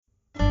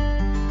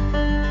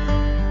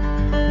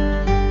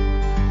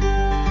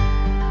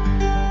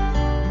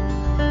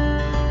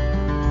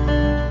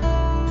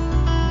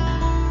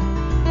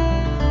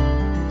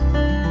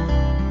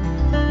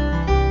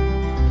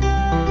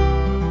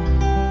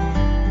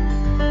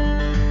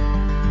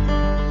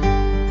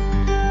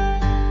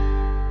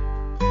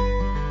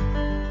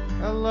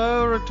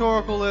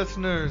Rhetorical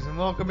listeners, and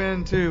welcome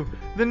into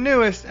the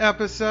newest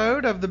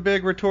episode of the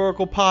Big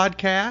Rhetorical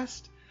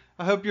Podcast.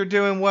 I hope you're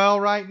doing well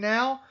right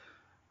now.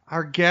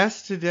 Our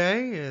guest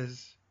today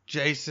is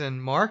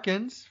Jason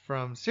Markins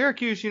from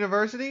Syracuse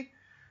University.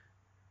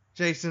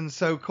 Jason's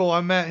so cool. I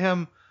met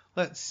him,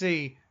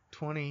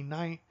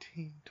 2019.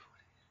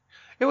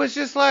 It was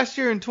just last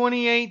year in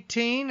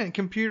 2018 at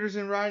Computers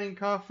and Writing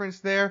Conference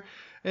there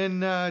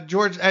in at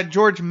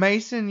George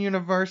Mason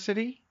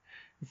University,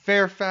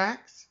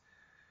 Fairfax.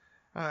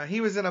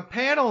 He was in a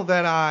panel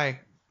that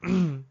I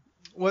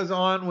was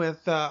on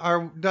with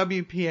our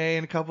WPA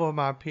and a couple of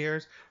my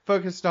peers,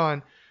 focused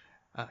on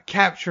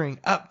capturing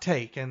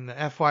uptake in the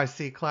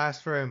FYC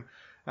classroom.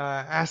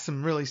 Asked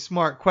some really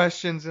smart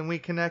questions and we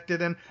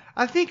connected. And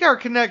I think our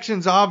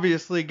connections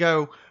obviously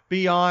go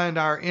beyond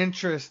our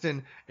interest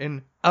in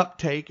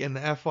uptake in the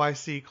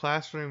FYC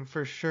classroom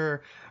for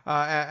sure.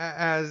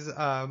 As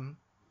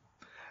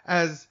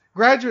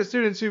graduate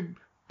students who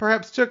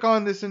perhaps took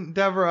on this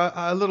endeavor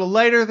a little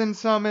later than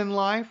some in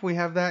life, we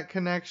have that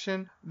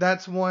connection.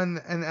 That's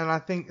one, and I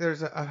think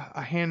there's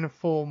a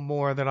handful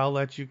more that I'll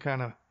let you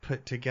kind of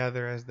put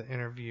together as the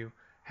interview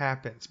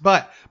happens.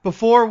 But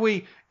before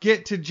we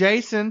get to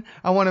Jason,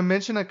 I want to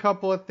mention a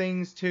couple of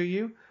things to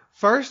you.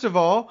 First of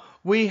all,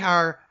 we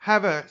have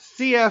a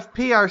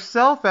CFP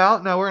ourselves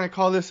out. Now we're going to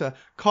call this a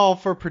call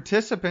for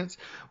participants.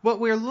 What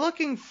we're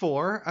looking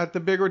for at the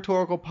Big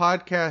Rhetorical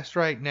Podcast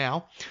right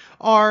now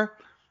are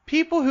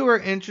people who are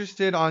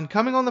interested on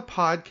coming on the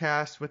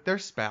podcast with their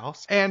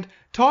spouse and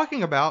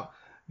talking about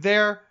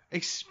their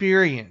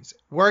experience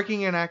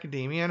working in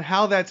academia and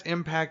how that's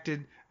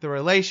impacted the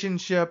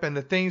relationship and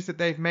the things that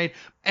they've made.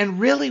 And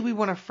really, we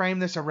want to frame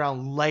this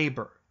around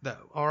labor,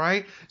 though. All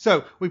right.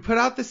 So we put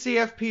out the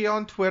CFP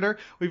on Twitter.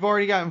 We've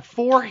already gotten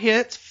 4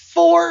 hits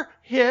for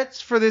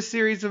this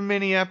series of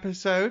mini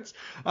episodes.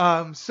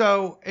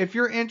 So if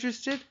you're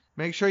interested,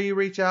 make sure you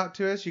reach out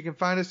to us. You can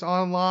find us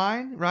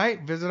online,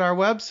 right? Visit our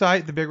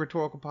website, the Big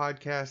Rhetorical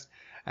Podcast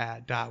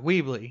at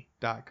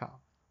 .weebly.com.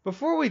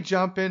 Before we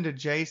jump into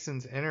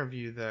Jason's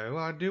interview, though,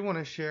 I do want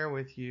to share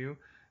with you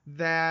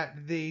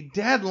that the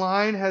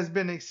deadline has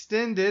been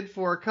extended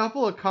for a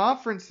couple of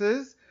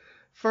conferences.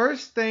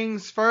 First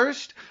things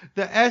first,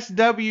 the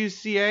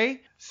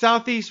SWCA,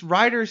 Southeast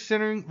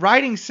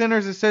Writing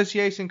Centers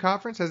Association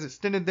Conference, has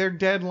extended their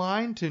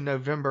deadline to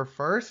November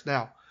 1st.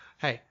 Now,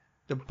 hey,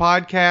 the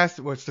podcast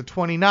was the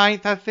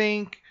 29th, I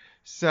think.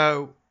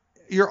 So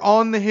you're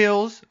on the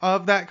heels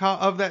of that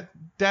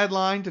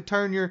deadline to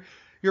turn your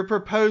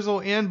proposal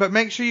in. But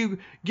make sure you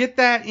get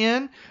that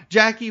in.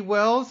 Jackie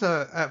Wells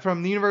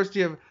from the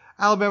University of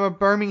Alabama,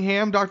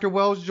 Birmingham. Dr.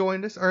 Wells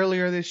joined us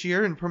earlier this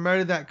year and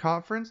promoted that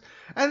conference.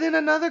 And then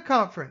another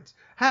conference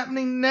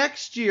happening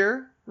next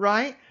year,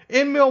 right,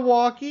 in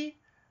Milwaukee.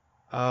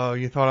 Oh,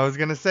 you thought I was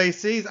going to say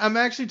C's. I'm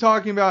actually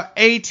talking about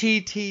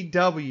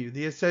ATTW,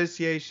 the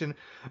Association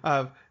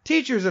of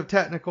Teachers of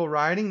Technical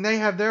Writing. They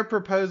have their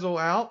proposal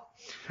out,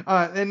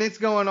 and it's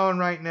going on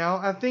right now.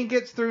 I think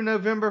it's through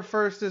November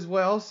 1st as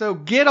well, so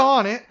get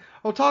on it.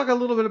 We'll talk a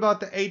little bit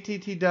about the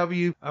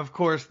ATTW. Of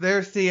course,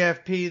 their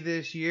CFP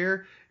this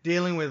year,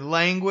 dealing with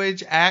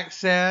language,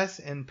 access,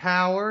 and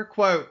power.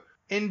 Quote,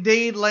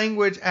 "Indeed,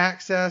 language,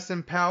 access,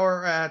 and power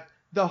are at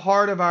the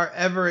heart of our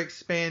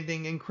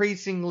ever-expanding,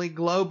 increasingly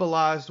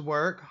globalized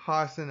work,"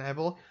 Haas and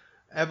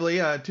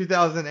Ebley,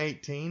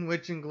 2018,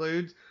 which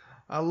includes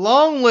a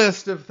long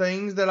list of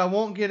things that I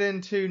won't get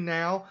into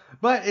now,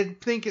 but I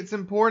think it's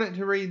important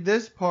to read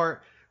this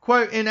part.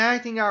 Quote,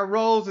 "Enacting our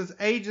roles as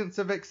agents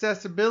of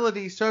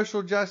accessibility,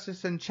 social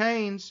justice, and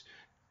change,"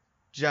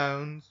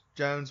 Jones,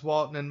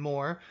 Walton, and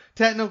Moore,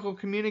 "technical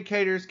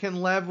communicators can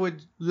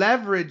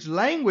leverage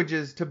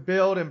languages to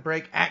build and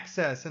break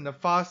access and to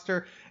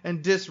foster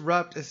and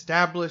disrupt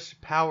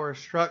established power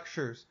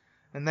structures."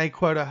 And they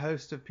quote a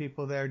host of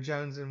people there: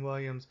 Jones and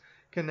Williams,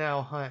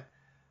 Cannell, Hunt,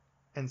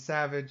 and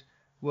Savage,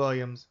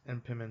 Williams,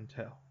 and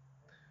Pimentel.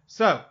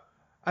 So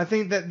I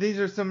think that these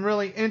are some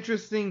really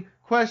interesting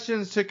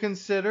questions to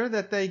consider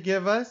that they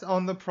give us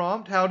on the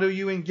prompt. How do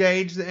you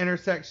engage the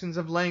intersections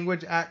of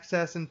language,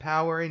 access, and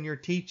power in your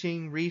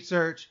teaching,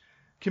 research,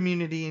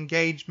 community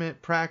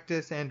engagement,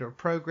 practice, and or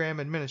program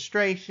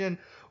administration?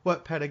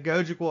 What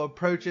pedagogical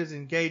approaches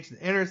engage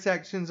the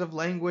intersections of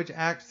language,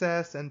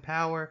 access, and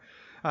power,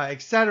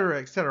 etc.,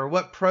 etc.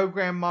 What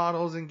program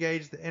models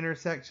engage the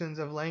intersections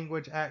of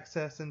language,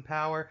 access, and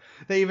power?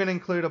 They even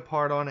include a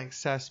part on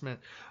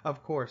assessment,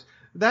 of course.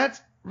 That's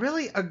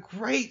really a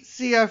great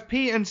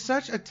CFP and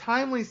such a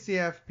timely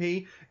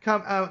CFP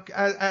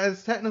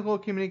as technical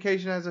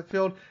communication as a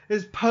field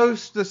is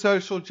post the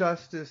social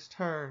justice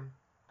turn.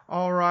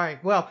 All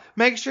right. Well,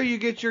 make sure you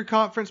get your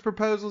conference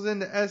proposals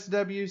into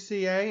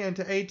SWCA and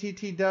to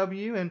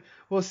ATTW, and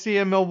we'll see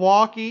you in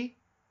Milwaukee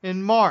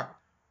in March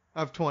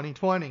of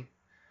 2020.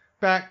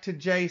 Back to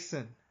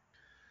Jason.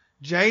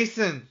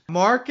 Jason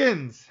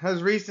Markins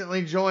has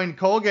recently joined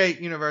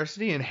Colgate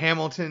University in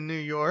Hamilton, New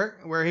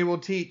York, where he will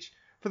teach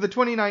for the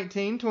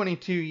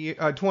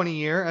 2019-20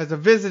 year as a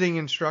visiting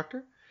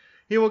instructor.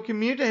 He will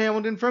commute to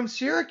Hamilton from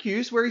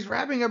Syracuse, where he's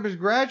wrapping up his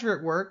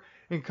graduate work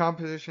in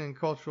Composition and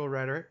Cultural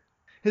Rhetoric.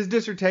 His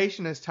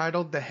dissertation is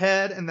titled The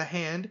Head and the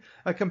Hand,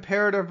 a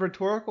Comparative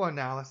Rhetorical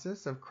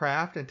Analysis of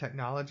Craft and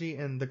Technology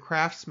in The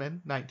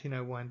Craftsman,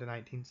 1901 to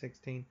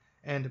 1916,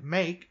 and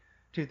Make,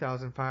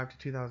 2005 to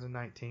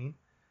 2019.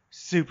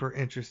 Super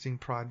interesting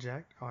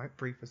project. All right,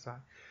 brief aside.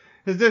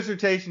 His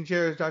dissertation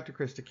chair is Dr.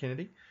 Krista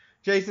Kennedy.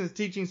 Jason's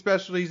teaching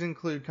specialties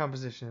include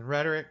composition and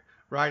rhetoric,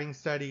 writing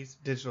studies,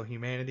 digital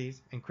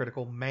humanities, and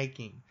critical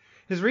making.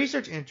 His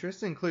research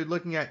interests include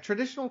looking at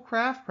traditional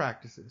craft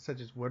practices such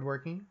as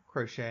woodworking,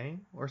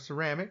 crocheting, or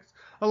ceramics,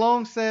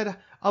 alongside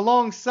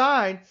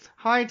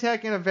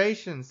high-tech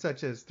innovations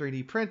such as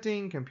 3D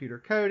printing, computer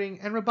coding,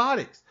 and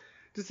robotics,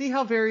 to see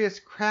how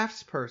various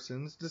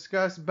craftspersons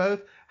discuss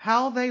both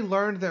how they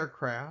learned their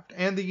craft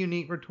and the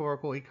unique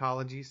rhetorical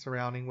ecology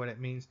surrounding what it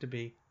means to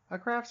be a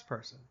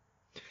craftsperson.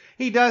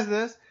 He does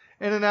this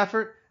in an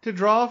effort to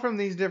draw from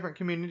these different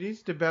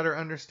communities to better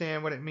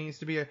understand what it means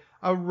to be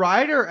a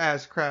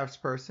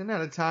writer-as-craftsperson at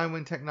a time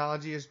when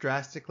technology is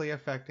drastically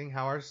affecting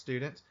how our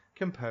students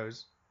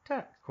compose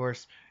text. Of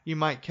course, you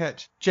might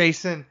catch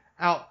Jason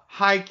out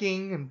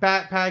hiking and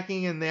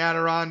backpacking in the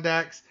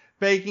Adirondacks,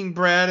 baking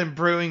bread and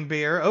brewing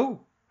beer.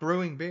 Oh,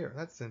 brewing beer.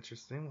 That's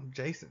interesting.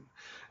 Jason.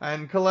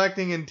 And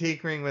collecting and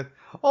tinkering with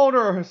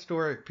older or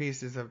historic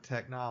pieces of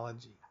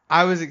technology.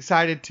 I was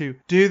excited to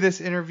do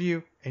this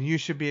interview, and you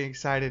should be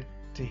excited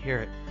to hear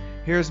it.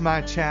 Here's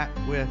my chat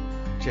with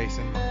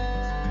Jason Markins.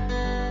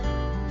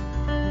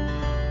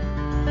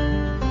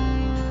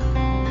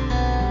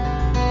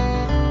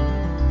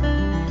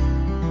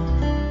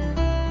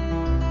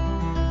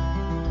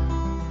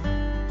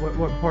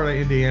 What part of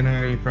Indiana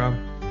are you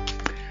from?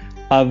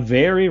 A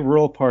very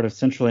rural part of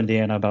central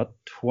Indiana, about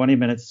 20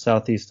 minutes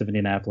southeast of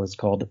Indianapolis,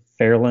 called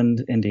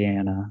Fairland,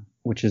 Indiana,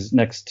 which is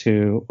next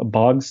to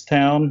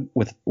Bogstown,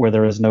 where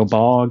there is no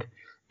bog,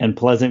 and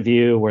Pleasant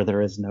View, where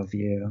there is no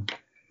view.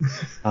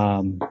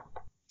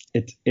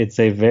 It's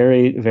a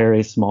very,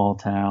 very small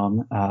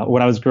town.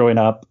 When I was growing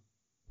up,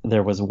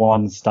 there was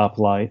one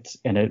stoplight,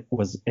 and it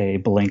was a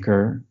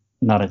blinker,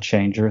 not a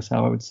changer, is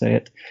how I would say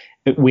it.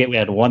 We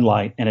had one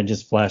light, and it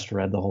just flashed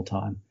red the whole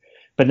time.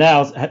 But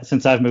now,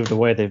 since I've moved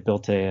away, they've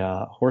built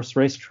a horse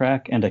race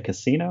track and a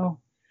casino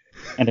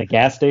and a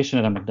gas station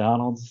and a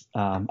McDonald's.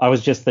 I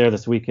was just there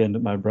this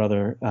weekend. My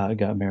brother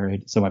got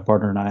married, so my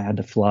partner and I had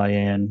to fly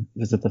in,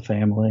 visit the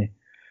family.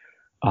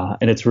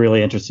 And it's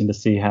really interesting to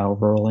see how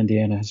rural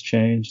Indiana has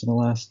changed in the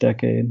last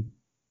decade.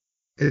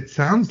 It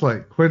sounds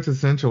like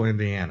quintessential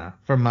Indiana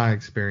from my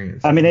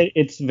experience. I mean,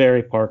 it's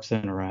very Parks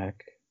and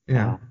Rec.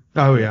 Yeah.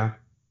 Oh, yeah.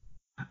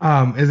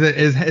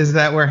 Is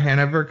that where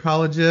Hanover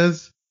College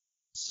is?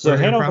 So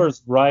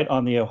Hanover's right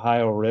on the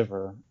Ohio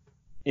River.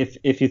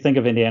 If you think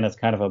of Indiana as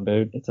kind of a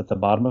boot, it's at the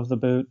bottom of the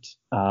boot,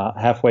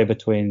 halfway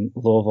between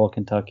Louisville,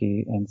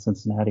 Kentucky, and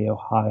Cincinnati,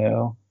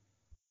 Ohio.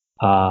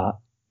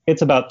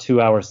 It's about 2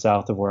 hours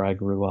south of where I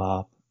grew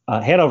up.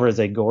 Hanover is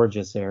a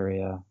gorgeous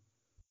area.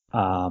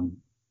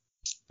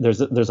 There's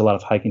a lot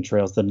of hiking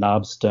trails. The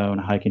Knobstone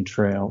hiking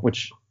trail,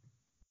 which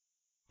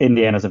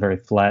Indiana is a very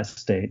flat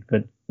state,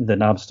 but the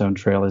Knobstone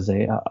Trail is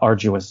a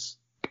arduous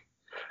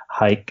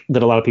hike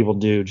that a lot of people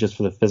do just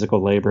for the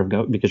physical labor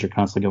because you're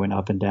constantly going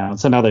up and down.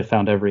 So now they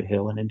found every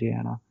hill in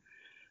Indiana.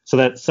 So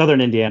that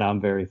southern Indiana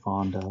I'm very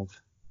fond of.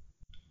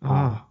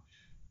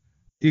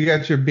 You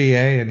got your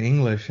BA in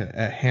English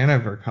at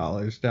Hanover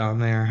College down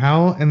there.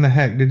 How in the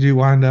heck did you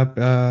wind up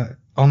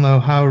on the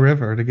Ohio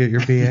River to get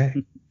your BA?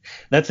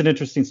 That's an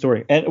interesting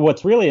story. And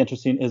what's really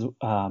interesting is,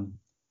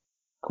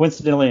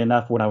 coincidentally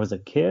enough, when I was a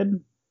kid,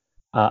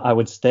 I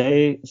would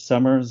stay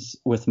summers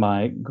with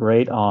my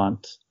great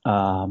aunt,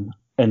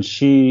 and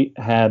she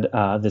had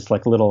this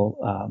like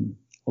little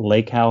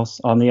lake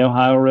house on the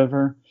Ohio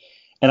River.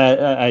 And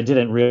I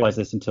didn't realize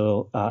this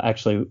until I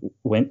actually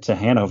went to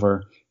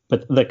Hanover.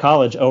 But the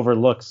college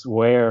overlooks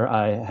where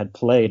I had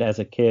played as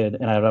a kid,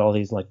 and I had all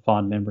these like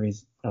fond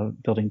memories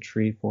of building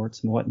tree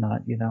forts and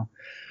whatnot, you know.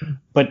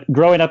 But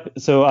growing up,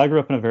 so I grew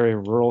up in a very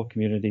rural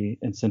community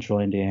in central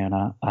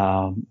Indiana,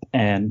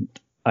 and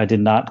I did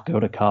not go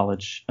to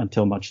college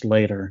until much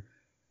later.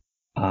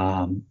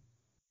 You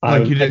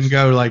didn't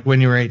go like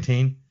when you were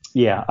 18?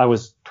 Yeah, I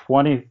was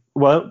 20.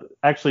 Well,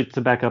 actually,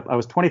 to back up, I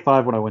was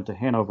 25 when I went to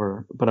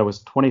Hanover, but I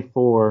was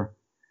 24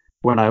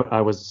 when I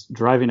was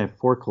driving a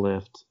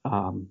forklift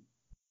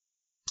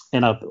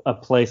in a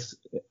place.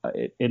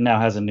 It now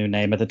has a new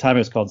name. At the time, it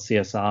was called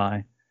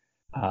CSI.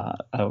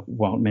 I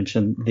won't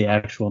mention the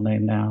actual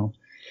name now.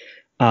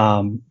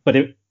 But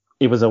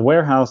it was a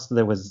warehouse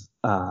that was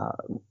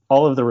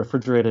all of the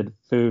refrigerated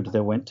food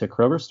that went to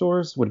Kroger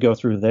stores would go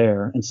through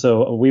there. And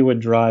so we would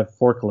drive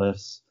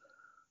forklifts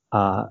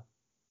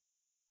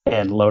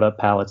and load up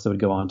pallets that would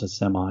go onto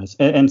semis.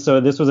 And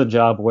so this was a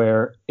job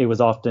where it was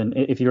often,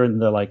 if you're in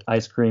the like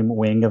ice cream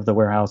wing of the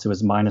warehouse, it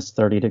was minus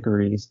 30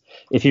 degrees.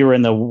 If you were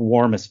in the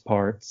warmest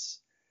parts,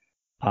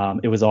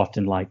 it was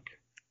often like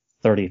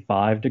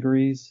 35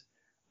 degrees.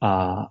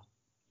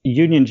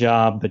 Union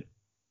job, but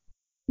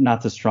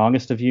not the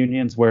strongest of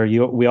unions, where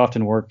we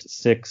often worked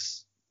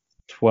 6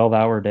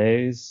 12-hour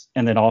days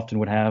and then often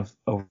would have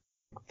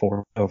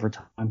for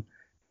overtime.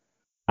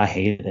 I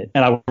hated it.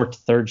 And I worked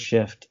third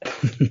shift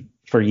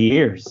for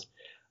years.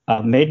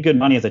 Made good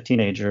money as a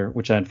teenager,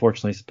 which I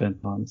unfortunately spent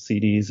on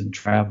CDs and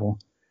travel.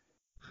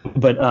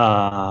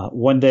 But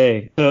one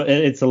day, so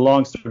it's a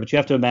long story, but you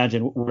have to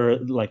imagine we're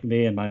like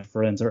me and my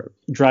friends are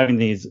driving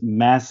these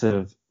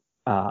massive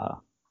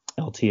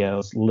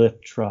LTOs,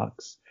 lift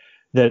trucks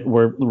that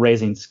were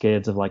raising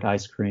skids of like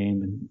ice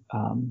cream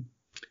and,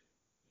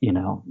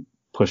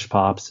 push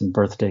pops and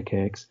birthday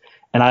cakes.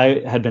 And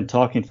I had been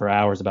talking for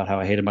hours about how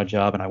I hated my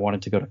job and I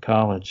wanted to go to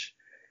college.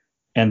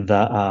 And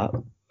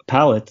the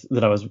pallet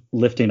that I was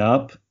lifting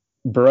up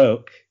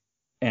broke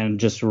and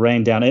just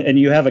rained down. And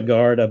you have a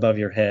guard above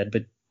your head,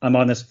 but I'm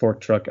on this fork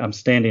truck. I'm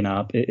standing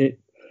up.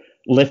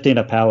 Lifting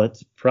a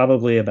pallet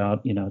probably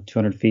about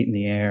 200 feet in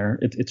the air.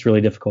 It's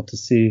really difficult to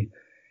see.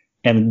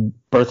 And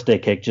birthday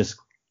cake just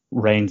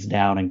rains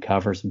down and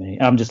covers me.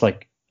 I'm just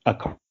like a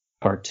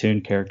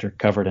cartoon character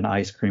covered in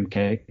ice cream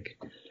cake.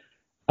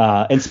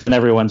 And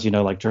everyone's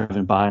like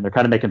driving by and they're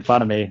kind of making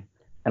fun of me.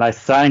 And I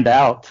signed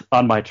out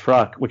on my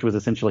truck, which was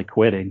essentially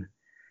quitting.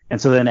 And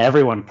so then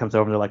everyone comes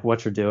over and they're like,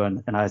 "What you're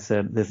doing?" And I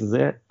said, "This is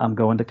it. I'm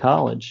going to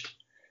college."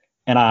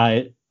 And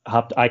I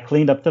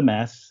cleaned up the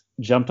mess,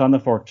 jumped on the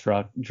fork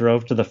truck,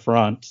 drove to the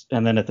front.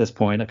 And then at this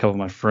point, a couple of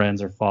my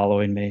friends are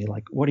following me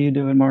like, "What are you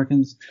doing,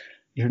 Markins?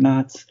 You're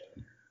nuts."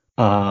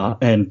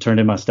 And turned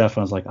in my stuff.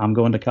 And I was like, "I'm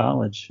going to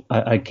college.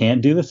 I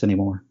can't do this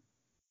anymore."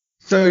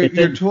 So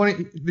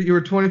you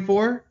were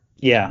 24?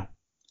 Yeah.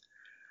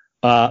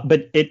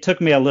 But it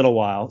took me a little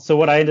while. So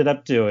what I ended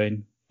up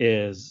doing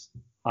is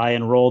I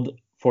enrolled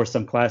for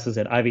some classes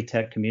at Ivy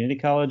Tech Community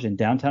College in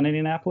downtown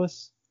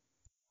Indianapolis.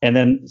 And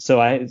then,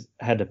 so I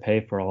had to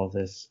pay for all of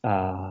this.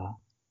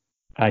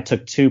 I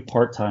took 2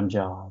 part-time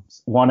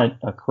jobs, one at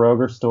a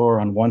Kroger store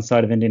on one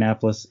side of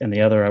Indianapolis, and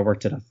the other I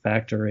worked at a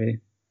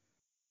factory,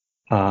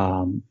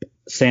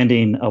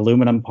 sanding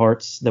aluminum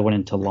parts that went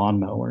into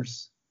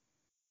lawnmowers.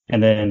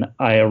 And then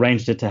I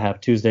arranged it to have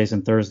Tuesdays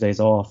and Thursdays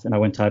off, and I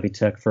went to Ivy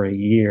Tech for a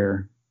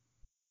year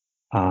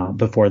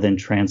before then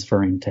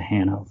transferring to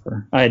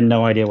Hanover. I had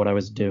no idea what I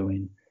was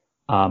doing.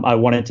 I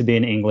wanted to be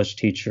an English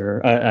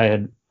teacher. I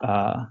had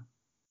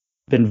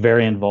been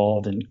very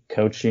involved in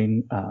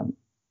coaching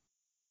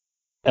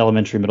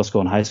elementary, middle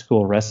school, and high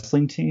school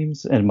wrestling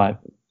teams, and my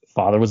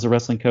father was a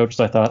wrestling coach,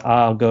 so I thought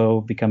I'll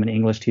go become an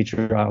English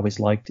teacher. I always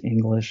liked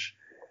English,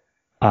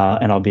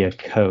 and I'll be a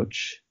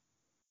coach.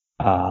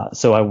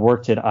 So I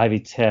worked at Ivy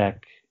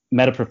Tech,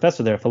 met a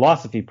professor there, a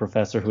philosophy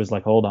professor, who was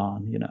like, "Hold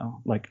on,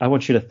 like I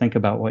want you to think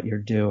about what you're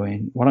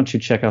doing. Why don't you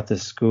check out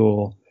this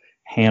school,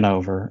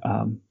 Hanover,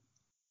 and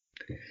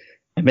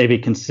maybe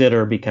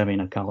consider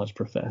becoming a college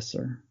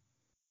professor."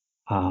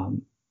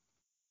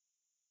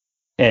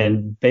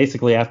 And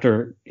basically,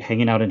 after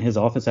hanging out in his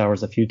office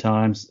hours a few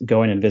times,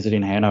 going and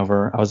visiting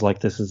Hanover, I was like,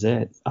 "This is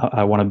it.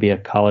 I want to be a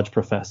college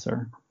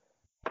professor."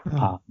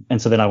 And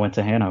so then I went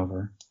to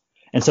Hanover.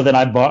 And so then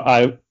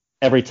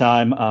every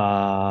time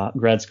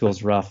grad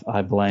school's rough,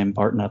 I blame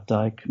Barton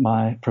Updike,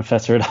 my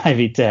professor at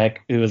Ivy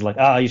Tech, who was like,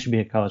 "You should be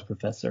a college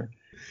professor."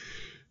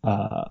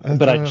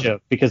 But I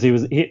joke because he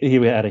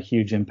had a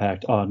huge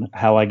impact on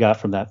how I got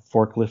from that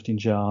forklifting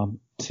job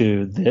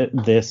to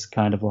this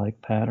kind of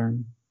like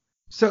pattern.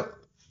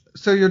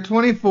 So you're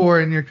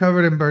 24 and you're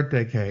covered in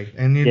birthday cake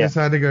and you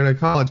decide to go to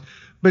college.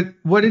 But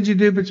what did you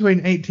do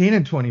between 18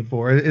 and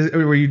 24?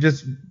 Were you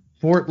just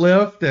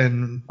forklift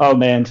and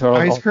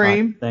ice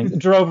cream?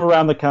 Drove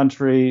around the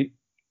country,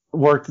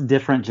 worked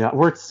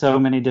so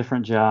many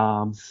different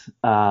jobs.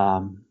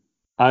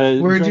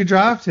 Where'd you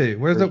drive to?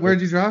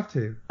 Where'd you drive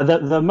to?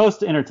 The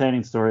most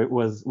entertaining story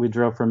was we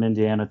drove from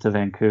Indiana to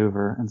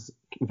Vancouver,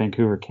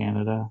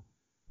 Canada.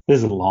 This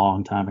is a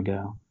long time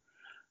ago.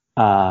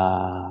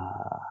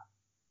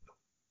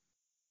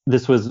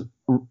 This was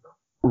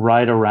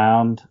right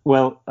around.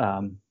 Well,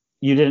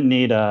 you didn't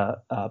need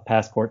a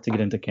passport to get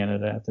into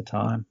Canada at the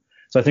time.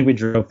 So I think we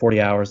drove 40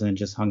 hours and then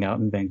just hung out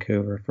in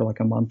Vancouver for like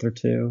a month or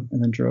two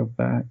and then drove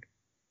back.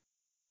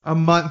 A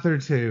month or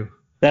two.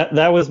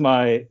 That was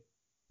my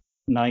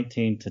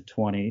 19 to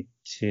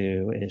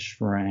 22-ish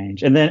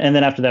range. And then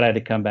after that I had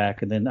to come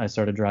back and then I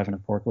started driving a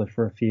forklift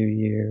for a few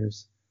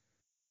years.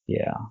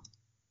 Yeah.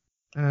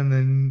 And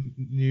then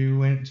you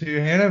went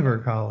to Hanover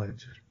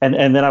College. And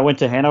then I went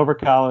to Hanover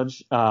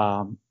College,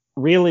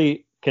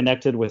 really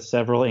connected with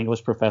several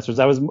English professors.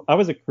 I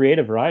was a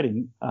creative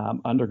writing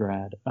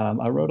undergrad.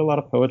 I wrote a lot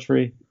of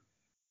poetry.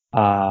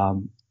 I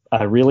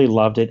really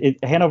loved it.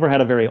 Hanover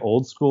had a very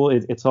old school.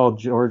 It's all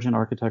Georgian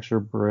architecture,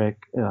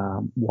 brick,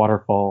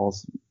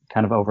 waterfalls,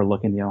 kind of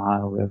overlooking the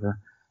Ohio River.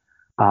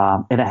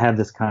 And it had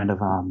this kind of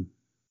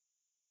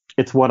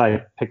it's what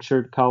I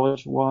pictured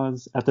college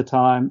was at the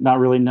time, not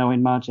really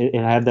knowing much. It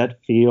had that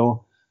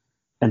feel.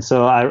 And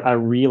so I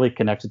really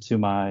connected to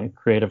my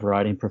creative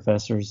writing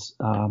professors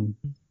and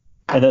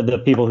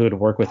the people who would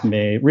work with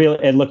me. Really,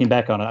 and looking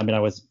back on it, I mean, I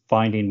was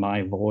finding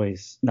my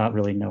voice, not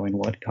really knowing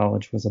what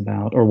college was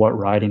about or what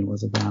writing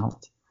was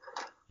about.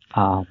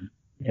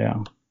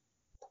 Yeah.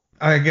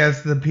 I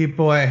guess the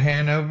people at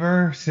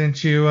Hanover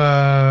sent you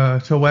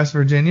to West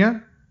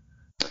Virginia?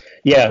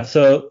 Yeah,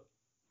 so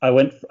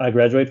I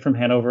graduated from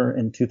Hanover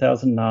in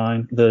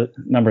 2009. The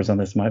numbers on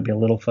this might be a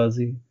little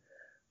fuzzy.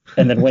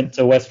 And then went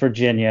to West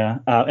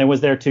Virginia and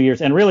was there 2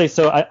 years. And really,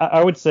 so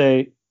I would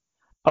say,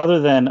 other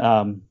than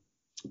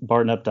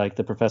Barton Updike,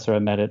 the professor I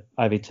met at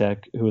Ivy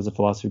Tech, who was a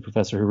philosophy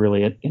professor who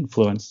really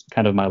influenced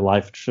kind of my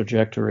life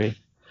trajectory.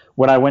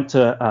 When I went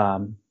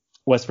to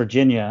West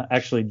Virginia,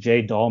 actually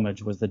Jay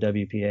Dolmage was the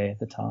WPA at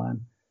the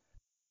time.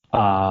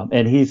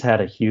 And he's had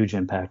a huge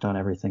impact on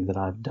everything that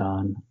I've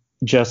done.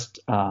 Just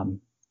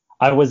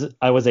I was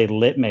a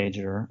lit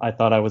major. I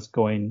thought I was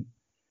going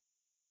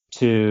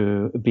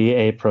to be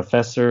a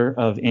professor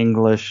of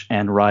English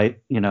and write,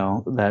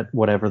 that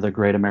whatever the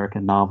great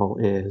American novel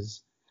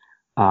is.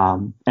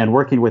 And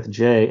working with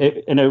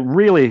Jay, and it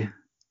really,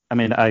 I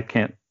mean,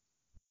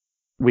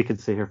 we could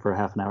sit here for a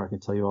half an hour. I can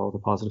tell you all the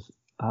positive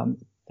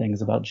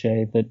things about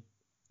Jay, that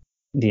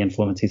the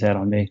influence he's had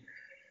on me.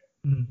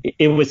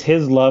 It was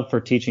his love for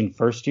teaching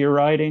first year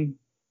writing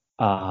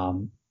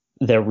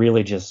that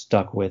really just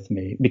stuck with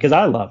me, because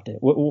I loved it.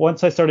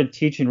 Once I started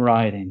teaching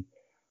writing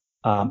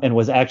and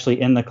was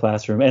actually in the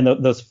classroom, and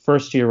those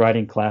first year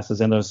writing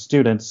classes, and those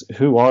students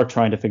who are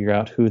trying to figure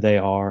out who they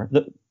are,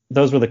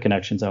 those were the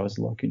connections I was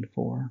looking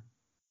for.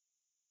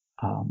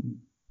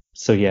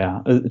 So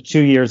yeah,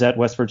 2 years at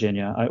West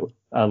Virginia,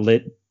 I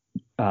lit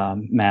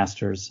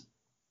masters.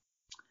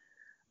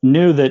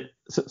 Knew that.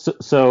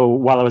 So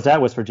while I was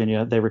at West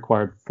Virginia, they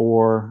required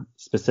 4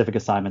 specific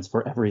assignments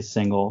for every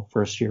single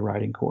first year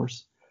writing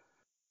course.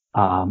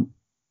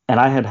 And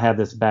I had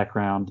this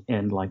background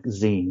in like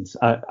zines.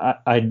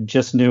 I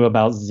just knew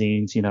about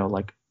zines,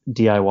 like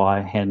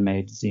DIY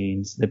handmade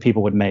zines that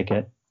people would make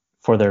it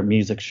for their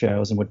music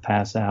shows and would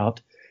pass out.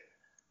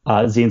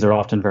 Zines are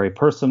often very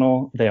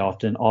personal. They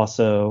often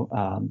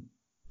also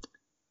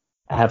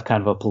have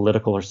kind of a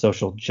political or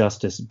social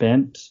justice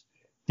bent.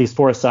 These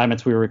 4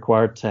 assignments we were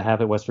required to have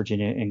at West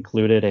Virginia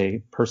included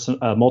a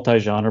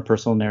multi-genre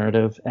personal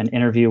narrative, an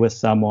interview with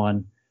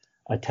someone,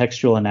 a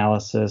textual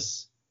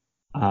analysis,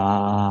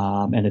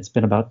 and it's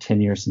been about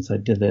 10 years since I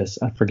did this.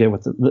 I forget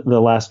what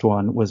the last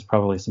one was.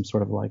 Probably some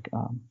sort of like,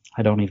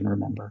 I don't even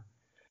remember.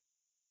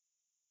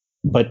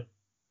 But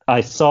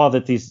I saw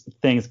that these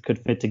things could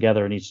fit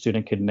together and each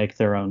student could make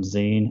their own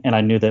zine. And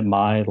I knew that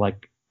my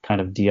like kind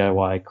of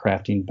DIY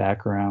crafting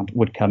background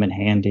would come in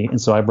handy.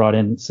 And so I brought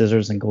in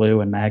scissors and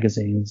glue and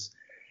magazines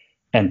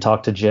and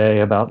talked to Jay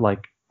about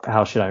like,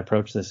 how should I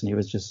approach this? And he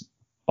was just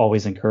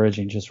always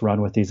encouraging, just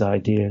run with these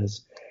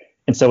ideas.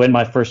 And so in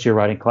my first year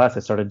writing class,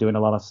 I started doing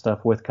a lot of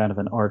stuff with kind of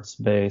an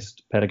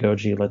arts-based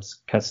pedagogy.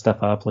 Let's cut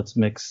stuff up. Let's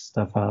mix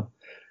stuff up.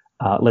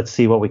 Let's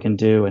see what we can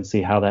do and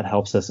see how that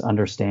helps us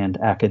understand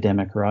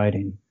academic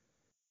writing.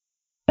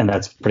 And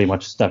that's pretty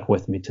much stuck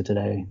with me to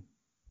today.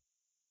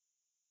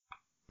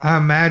 I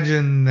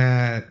imagine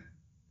that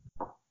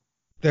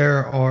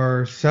there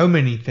are so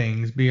many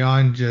things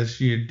beyond just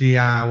your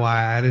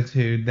DIY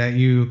attitude that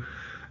you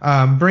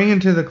bring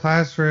into the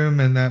classroom,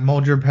 and that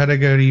mold your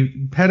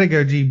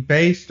pedagogy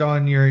based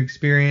on your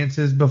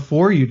experiences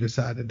before you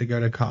decided to go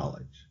to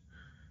college.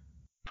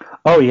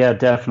 Oh, yeah,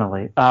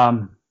 definitely.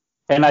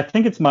 And I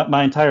think it's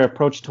my entire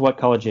approach to what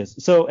college is.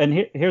 So,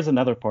 and here's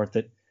another part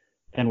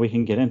and we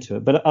can get into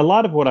it, but a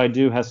lot of what I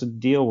do has to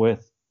deal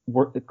with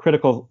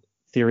critical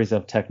theories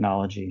of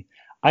technology.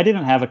 I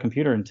didn't have a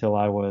computer until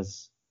I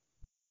was,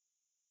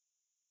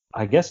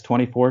 I guess,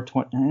 24,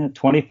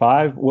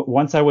 25.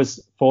 Once I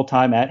was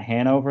full-time at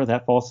Hanover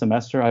that fall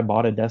semester, I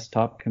bought a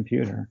desktop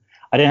computer.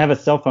 I didn't have a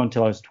cell phone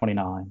until I was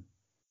 29.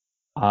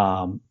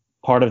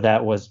 Part of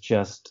that was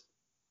just,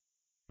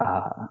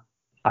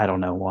 I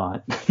don't know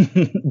what.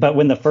 But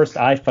when the first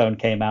iPhone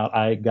came out,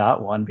 I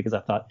got one because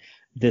I thought,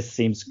 this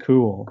seems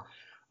cool.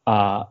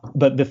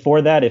 But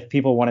before that, if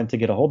people wanted to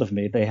get a hold of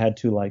me, they had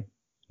to like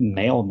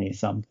mail me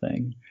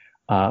something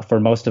for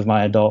most of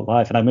my adult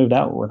life. And I moved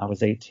out when I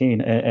was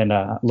 18.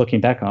 And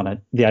looking back on it,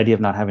 the idea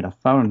of not having a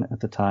phone at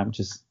the time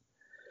just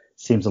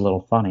seems a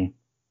little funny.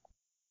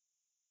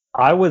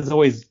 I was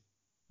always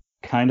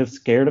kind of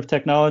scared of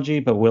technology,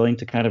 but willing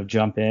to kind of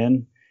jump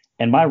in.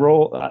 And my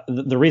role,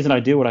 the reason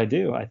I do what I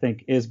do, I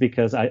think, is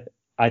because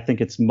I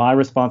think it's my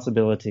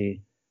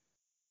responsibility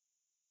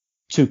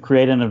to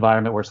create an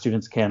environment where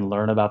students can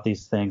learn about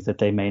these things that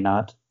they may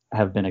not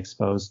have been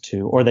exposed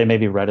to, or they may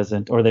be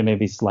reticent, or they may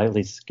be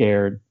slightly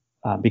scared,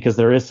 because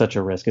there is such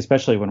a risk,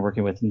 especially when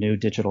working with new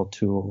digital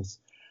tools.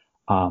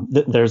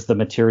 There's the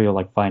material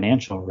like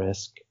financial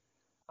risk,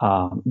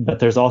 but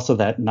there's also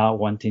that not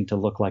wanting to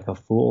look like a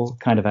fool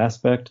kind of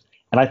aspect.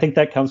 And I think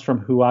that comes from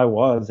who I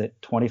was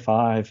at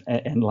 25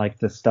 and like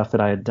the stuff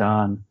that I had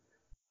done,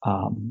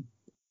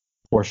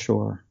 for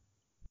sure.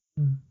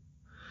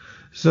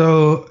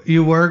 So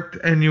you worked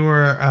and you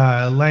were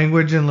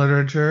language and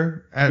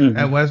literature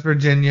at West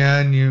Virginia,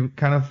 and you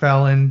kind of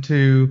fell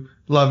into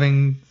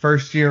loving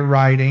first year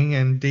writing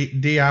and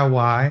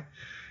DIY.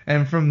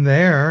 And from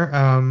there,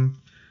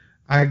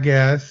 I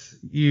guess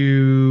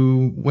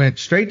you went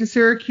straight to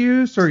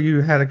Syracuse, or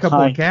you had a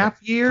couple of gap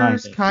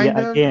years, kind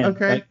of? Again,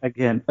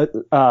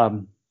 okay.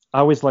 I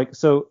always like,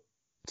 so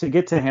to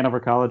get to Hanover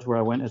College, where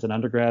I went as an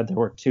undergrad, there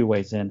were two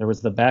ways in. There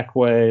was the back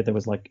way. There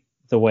was like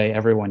the way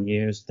everyone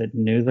used that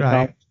knew the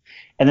college.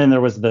 And then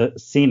there was the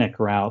scenic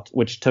route,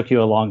 which took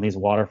you along these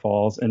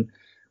waterfalls and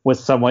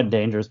was somewhat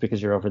dangerous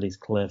because you're over these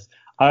cliffs.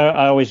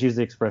 I always use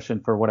the expression,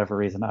 for whatever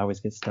reason, I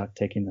always get stuck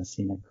taking the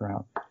scenic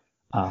route,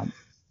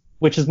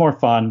 which is more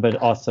fun, but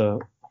also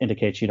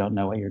indicates you don't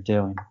know what you're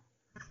doing.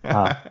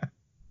 And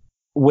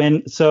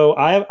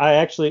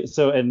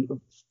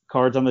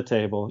cards on the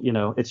table,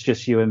 it's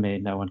just you and me.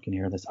 No one can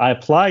hear this. I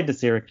applied to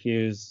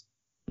Syracuse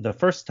the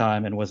first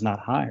time and was not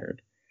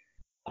hired.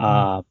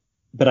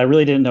 But I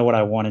really didn't know what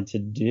I wanted to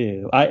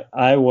do.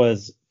 I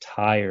was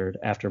tired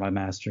after my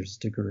master's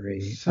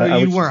degree. So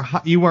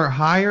you weren't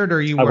hired, or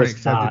you weren't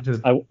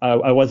accepted to?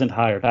 I wasn't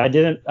hired. I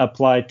didn't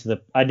apply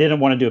I didn't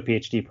want to do a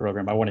Ph.D.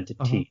 program. I wanted to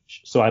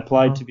teach. So I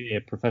applied to be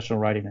a professional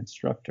writing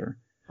instructor,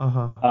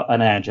 an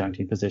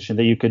adjuncting position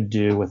that you could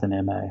do with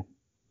an MA.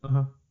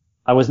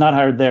 I was not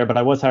hired there, but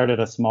I was hired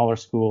at a smaller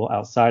school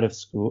outside of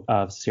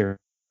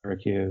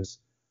Syracuse,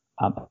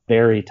 a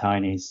very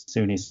tiny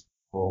SUNY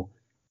school.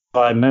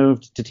 So I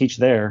moved to teach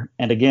there,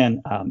 and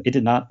again, it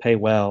did not pay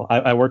well.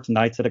 I worked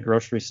nights at a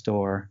grocery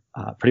store,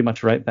 pretty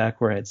much right back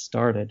where I had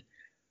started.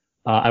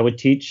 I would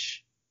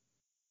teach.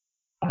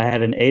 I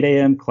had an 8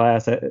 a.m.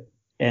 class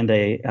and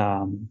a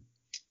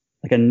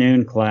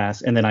noon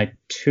class, and then I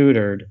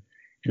tutored,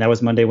 and that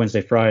was Monday,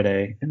 Wednesday,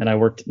 Friday, and then I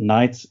worked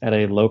nights at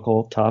a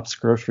local Tops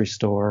grocery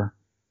store,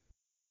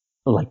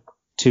 like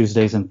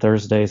Tuesdays and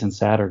Thursdays and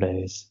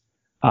Saturdays.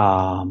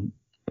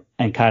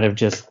 And kind of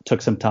just took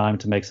some time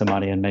to make some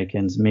money and make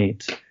ends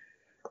meet.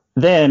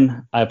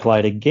 Then I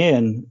applied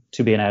again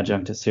to be an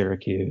adjunct at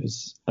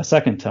Syracuse a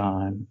second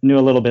time, knew a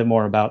little bit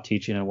more about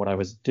teaching and what I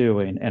was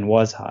doing, and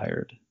was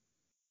hired.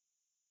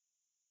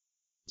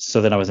 So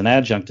then I was an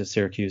adjunct at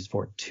Syracuse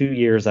for 2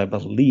 years, I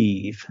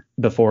believe,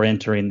 before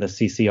entering the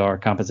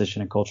CCR,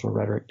 Composition and Cultural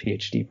Rhetoric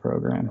Ph.D.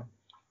 program.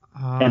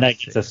 And that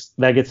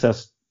gets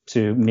us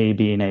to me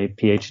being a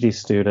Ph.D.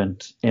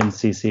 student in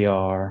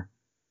CCR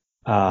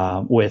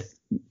with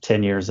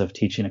 10 years of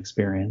teaching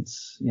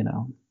experience,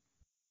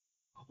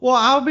 Well,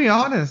 I'll be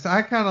honest,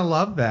 I kind of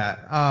love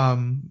that.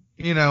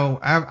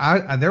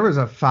 There was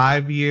a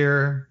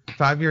five-year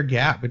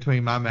gap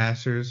between my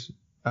master's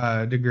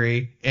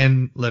degree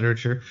in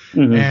literature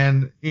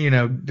and,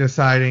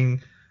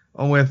 deciding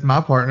with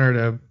my partner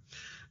to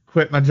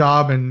quit my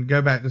job and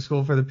go back to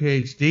school for the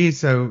PhD.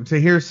 So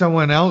to hear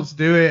someone else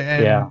do it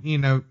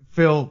and,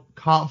 feel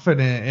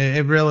confident,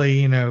 it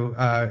really,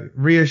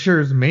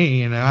 reassures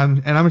me, and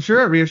I'm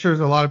sure it reassures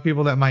a lot of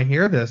people that might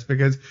hear this,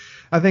 because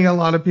I think a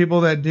lot of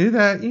people that do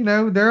that,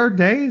 there are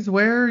days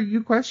where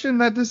you question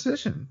that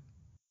decision.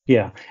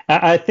 Yeah,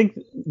 I think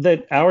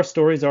that our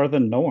stories are the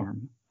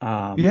norm.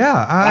 I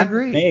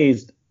agree. I'm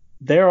amazed.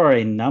 There are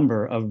a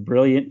number of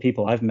brilliant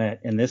people I've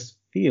met in this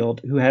field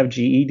who have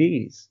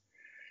GEDs,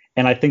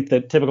 and I think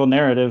the typical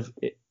narrative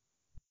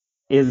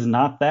is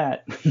not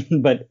that,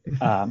 but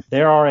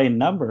there are a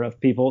number of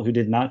people who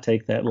did not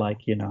take that,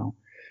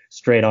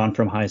 straight on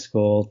from high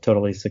school,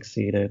 totally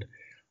succeeded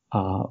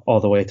all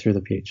the way through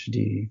the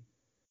PhD.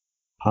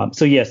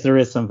 So yes, there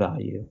is some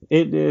value.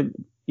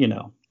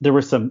 There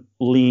were some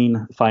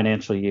lean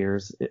financial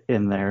years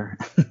in there,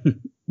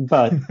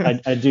 but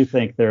I do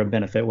think they're a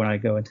benefit when I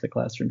go into the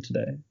classroom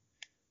today.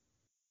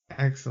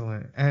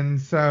 Excellent.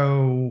 And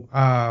so,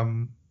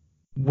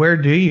 where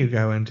do you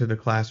go into the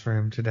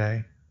classroom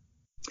today?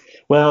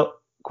 Well,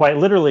 quite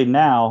literally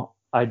now,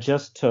 I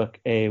just took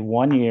a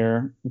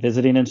 1-year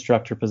visiting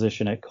instructor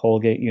position at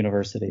Colgate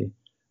University,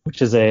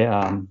 which is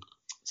a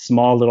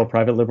small little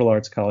private liberal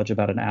arts college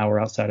about an hour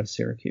outside of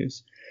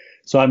Syracuse.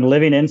 So I'm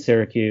living in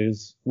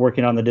Syracuse,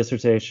 working on the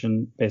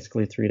dissertation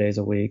basically 3 days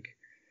a week,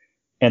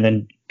 and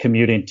then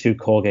commuting to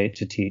Colgate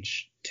to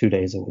teach 2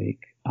 days a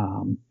week.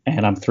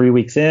 And I'm 3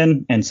 weeks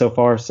in, and so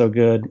far so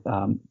good.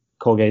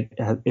 Colgate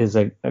is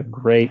a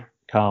great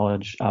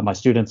college. My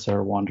students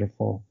are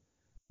wonderful.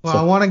 Well,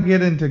 I want to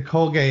get into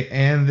Colgate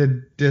and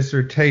the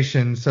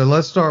dissertation. So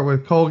let's start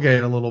with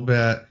Colgate a little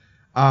bit.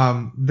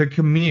 The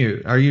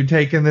commute. Are you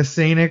taking the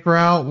scenic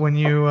route when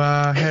you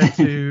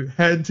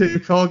head to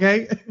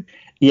Colgate?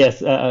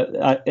 Yes,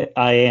 I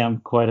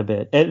am quite a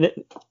bit.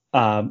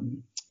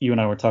 You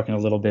and I were talking a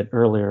little bit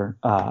earlier.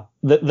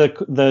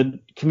 The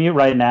commute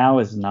right now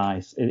is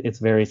nice. It's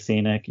very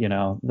scenic.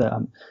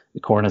 The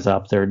corn is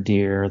up. There are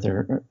deer.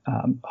 There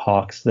are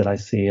hawks that I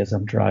see as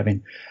I'm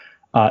driving.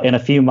 In a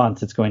few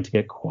months, it's going to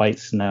get quite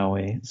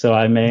snowy, so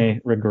I may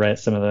regret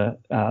some of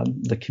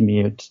the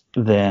commute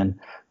then.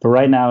 But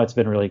right now, it's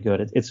been really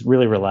good. It's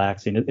really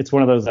relaxing. It's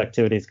one of those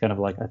activities, kind of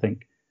like, I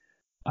think,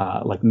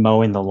 like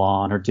mowing the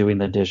lawn or doing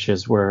the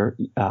dishes, where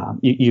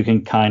you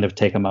can kind of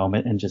take a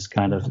moment and just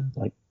kind of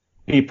like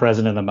be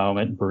present in the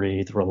moment,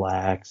 breathe,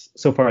 relax.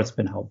 So far, it's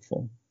been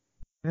helpful.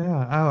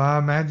 Yeah, I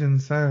imagine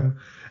so.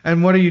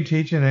 And what are you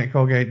teaching at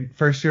Colgate?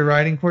 First year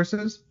writing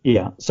courses?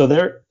 Yeah. So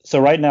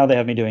right now they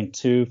have me doing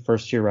 2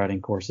 first year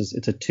writing courses.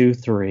 It's a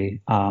 2-3,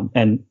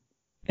 and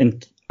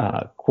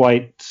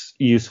quite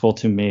useful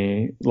to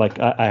me. Like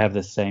I have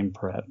the same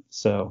prep.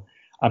 So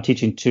I'm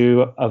teaching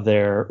 2 of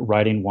their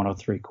Writing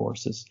 103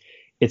 courses.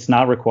 It's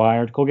not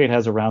required. Colgate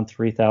has around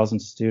 3,000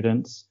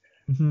 students.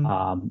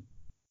 Mm-hmm.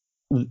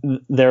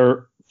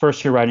 Their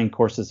first year writing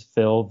courses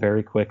fill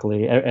very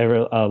quickly.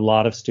 A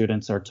lot of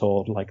students are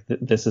told like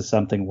this is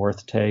something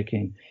worth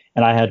taking.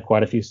 And I had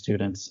quite a few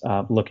students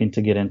looking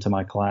to get into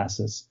my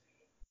classes.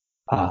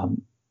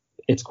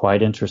 It's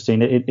quite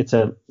interesting. It's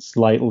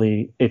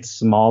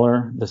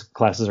smaller. The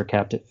classes are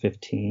capped at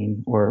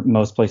 15, where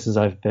most places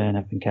I've been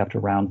have been capped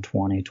around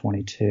 20,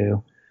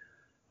 22.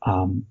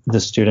 The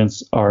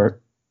students are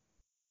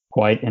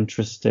quite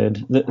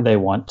interested. They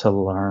want to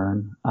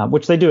learn,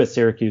 which they do at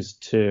Syracuse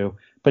too.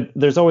 But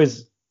there's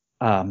always,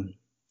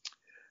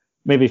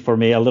 maybe for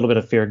me, a little bit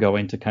of fear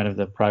going to kind of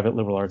the private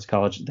liberal arts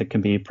college that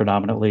can be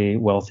predominantly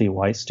wealthy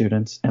white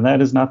students. And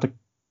that is not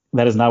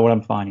what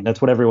I'm finding.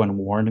 That's what everyone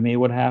warned me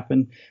would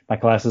happen. My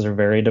classes are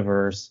very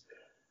diverse,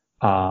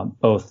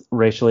 both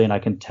racially, and I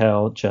can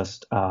tell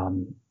just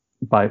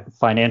by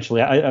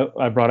financially.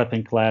 I brought up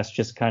in class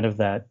just kind of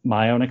that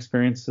my own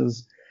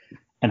experiences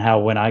and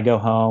how when I go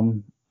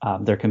home,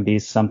 there can be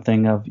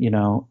something of,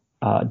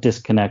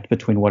 disconnect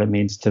between what it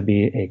means to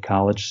be a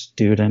college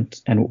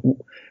student and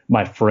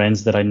my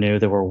friends that I knew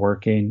that were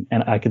working.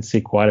 And I could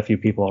see quite a few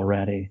people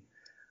already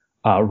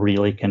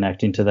really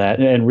connecting to that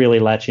and really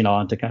latching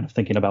on to kind of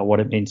thinking about what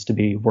it means to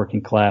be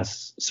working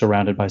class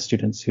surrounded by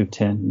students who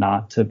tend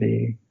not to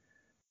be.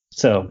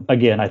 So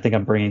again, I think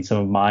I'm bringing some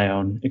of my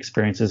own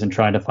experiences and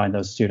trying to find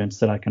those students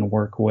that I can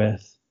work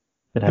with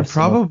that have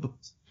probably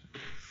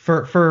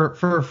for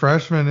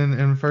freshmen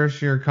in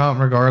first year comp,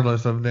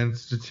 regardless of the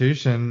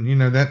institution,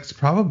 that's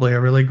probably a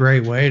really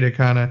great way to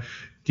kind of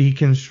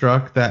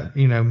deconstruct that,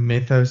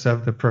 mythos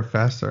of the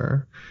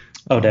professor.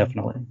 Oh,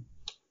 definitely.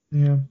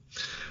 Yeah.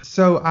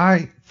 So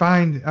I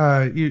find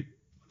you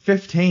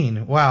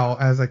 15. Wow,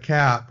 as a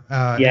cap,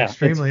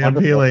 extremely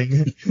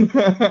appealing.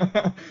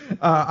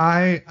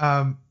 But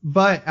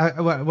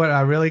what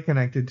I really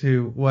connected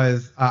to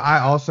was I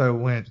also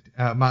went.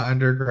 My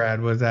undergrad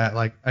was at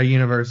like a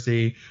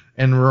university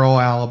in rural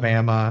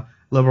Alabama,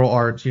 liberal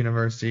arts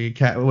university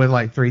with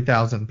like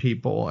 3,000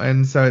 people,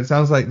 and so it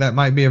sounds like that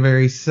might be a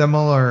very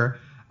similar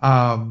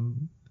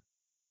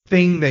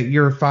thing that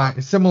you're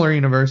similar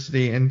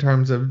university in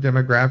terms of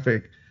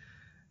demographic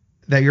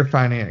that you're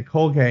finding at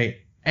Colgate.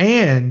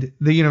 And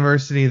the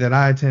university that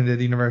I attended,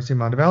 the University of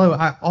Montebello,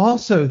 I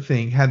also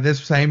think had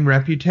this same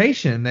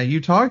reputation that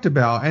you talked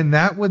about. And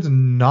that was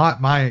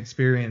not my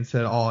experience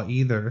at all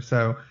either.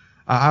 So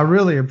I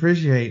really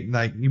appreciate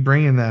like you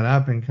bringing that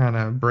up and kind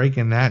of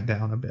breaking that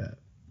down a bit.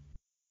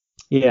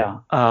 Yeah.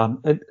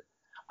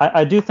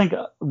 I do think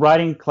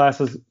writing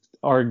classes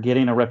are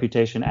getting a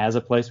reputation as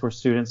a place where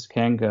students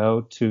can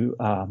go to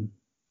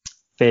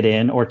fit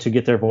in or to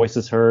get their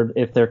voices heard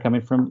if they're coming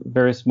from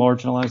various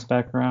marginalized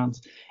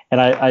backgrounds. And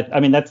I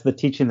mean, that's the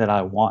teaching that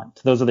I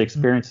want. Those are the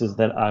experiences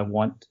that I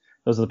want.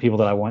 Those are the people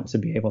that I want to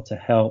be able to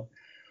help.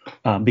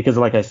 Because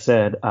like I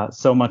said,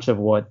 so much of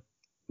what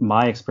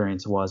my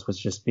experience was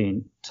just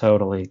being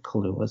totally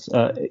clueless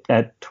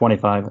at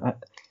 25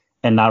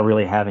 and not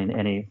really having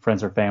any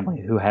friends or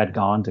family who had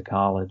gone to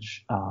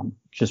college,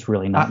 just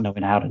really not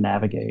knowing how to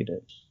navigate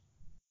it.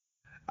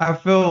 I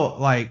feel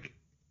like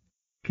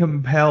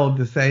compelled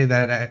to say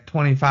that at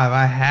 25,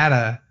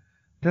 I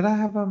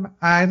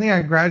think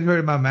I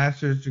graduated my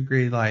master's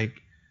degree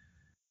like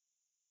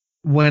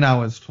when I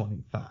was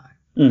 25.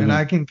 Mm-hmm. And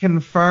I can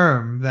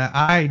confirm that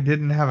I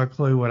didn't have a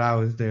clue what I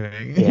was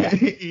doing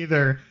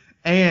either.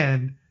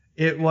 And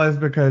it was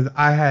because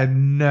I had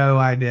no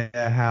idea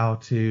how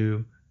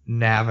to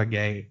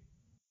navigate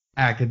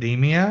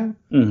academia.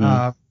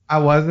 Mm-hmm.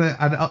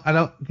 I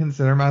don't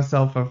consider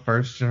myself a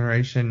first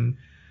generation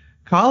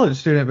college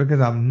student because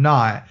I'm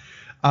not.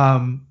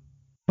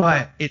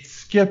 But it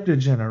skipped a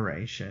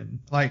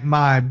generation. Like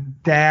my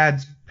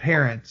dad's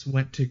parents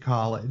went to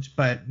college,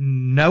 but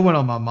no one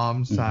on my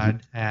mom's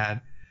side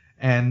had.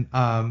 And,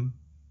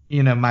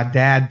 my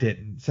dad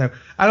didn't. So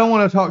I don't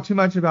want to talk too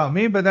much about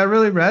me, but that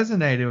really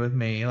resonated with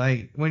me.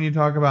 Like when you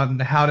talk about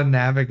how to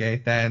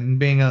navigate that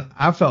and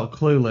I felt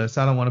clueless.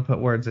 I don't want to put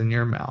words in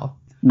your mouth.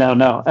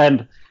 No.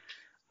 And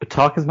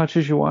talk as much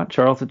as you want,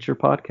 Charles. It's your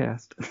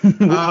podcast.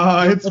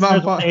 It's my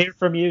podcast. I hear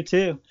from you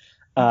too.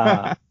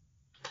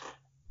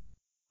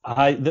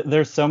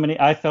 There's so many.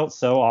 I felt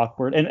so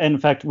awkward, and in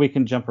fact, we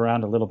can jump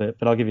around a little bit,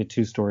 but I'll give you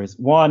 2 stories.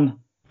 One,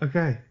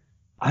 okay.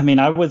 I mean,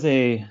 I was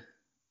a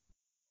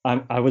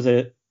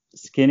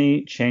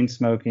skinny,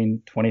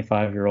 chain-smoking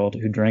 25-year-old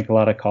who drank a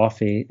lot of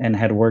coffee and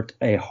had worked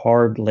a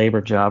hard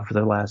labor job for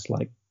the last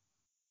like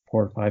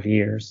 4 or 5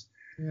 years.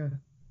 Yeah.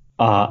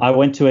 I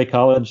went to a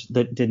college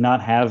that did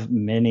not have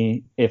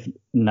many, if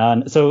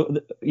none. So,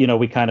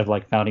 we kind of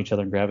like found each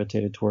other and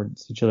gravitated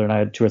towards each other. And I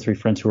had 2 or 3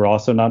 friends who were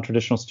also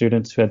non-traditional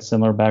students who had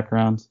similar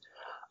backgrounds.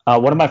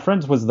 One of my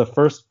friends was the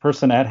first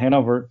person at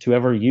Hanover to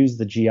ever use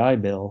the GI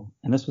Bill.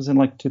 And this was in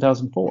like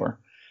 2004.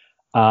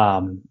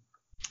 No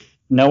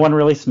one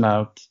really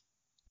smoked.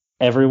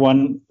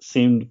 Everyone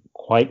seemed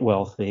quite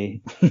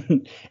wealthy.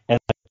 And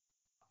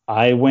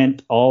I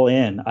went all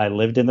in. I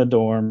lived in the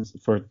dorms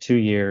for 2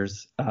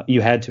 years. You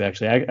had to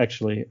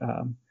actually.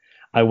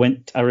 I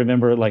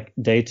remember like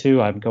day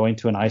 2, I'm going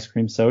to an ice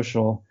cream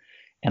social,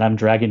 and I'm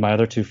dragging my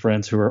other 2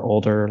 friends who are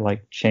older,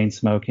 like chain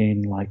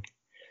smoking, like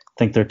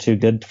think they're too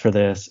good for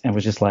this, and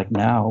was just like,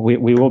 no, we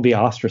will be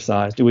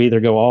ostracized. We either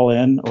go all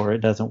in or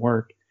it doesn't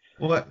work.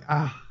 What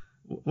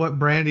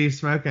brand are you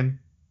smoking?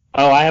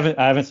 Oh, I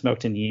haven't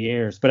smoked in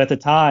years, but at the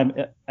time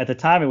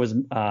it was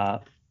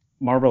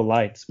Marlboro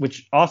Lights,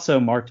 which also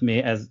marked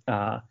me as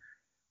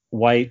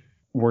white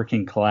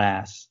working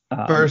class.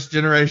 First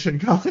generation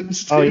college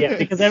student. Oh yeah,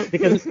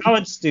 because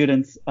college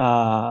students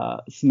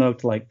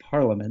smoked like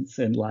parliaments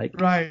and like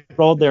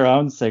rolled their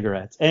own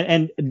cigarettes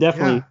and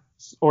definitely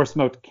or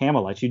smoked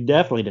Camel Lights. You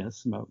definitely didn't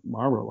smoke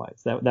Marlboro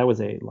Lights. That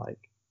was a like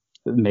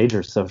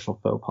major social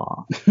faux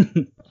pas.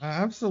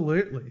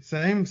 Absolutely.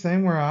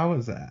 Same where I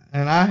was at.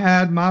 And I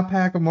had my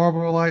pack of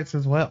Marlboro Lights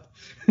as well.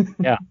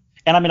 Yeah.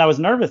 And I mean, I was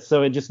nervous,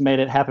 so it just made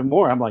it happen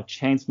more. I'm like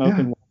chain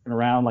smoking, walking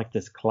around like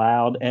this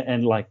cloud,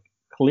 and like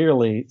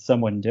clearly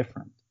someone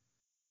different.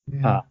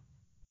 Yeah.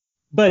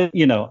 But,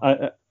 you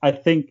know, I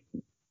think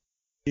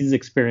these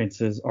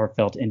experiences are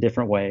felt in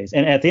different ways.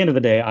 And at the end of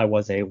the day, I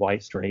was a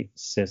white, straight,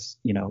 cis,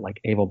 you know, like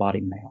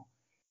able-bodied male.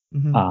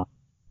 Mm-hmm.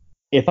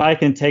 If I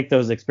can take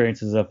those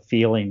experiences of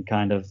feeling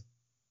kind of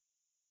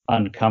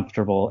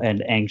uncomfortable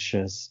and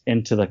anxious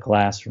into the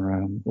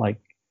classroom, like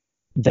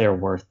they're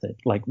worth it.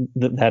 Like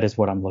that is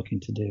what I'm looking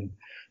to do.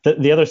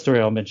 The other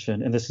story I'll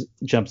mention, and this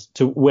jumps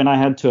to when I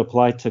had to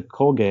apply to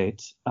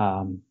Colgate.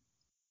 I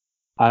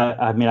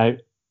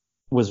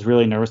was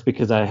really nervous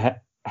because I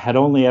had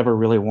only ever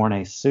really worn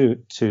a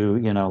suit to,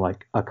 you know,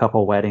 like a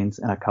couple weddings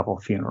and a couple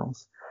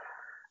funerals.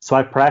 So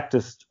I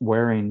practiced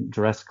wearing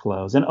dress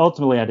clothes, and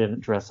ultimately I didn't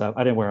dress up.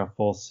 I didn't wear a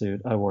full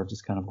suit. I wore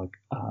just kind of like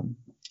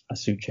a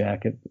suit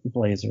jacket,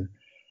 blazer.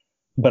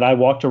 But I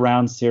walked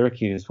around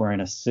Syracuse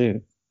wearing a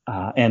suit,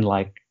 and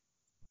like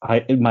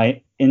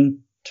my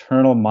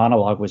internal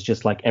monologue was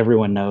just like,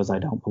 everyone knows I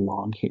don't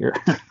belong here.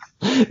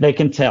 They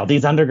can tell.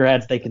 These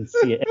undergrads, they can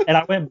see it. And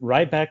I went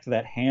right back to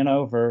that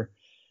Hanover,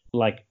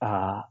 like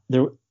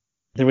there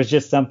was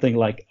just something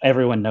like,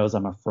 everyone knows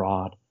I'm a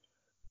fraud.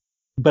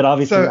 But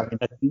obviously, I mean,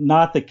 that's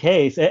not the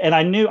case. And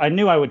I knew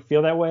I would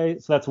feel that way.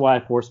 So that's why I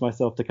forced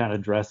myself to kind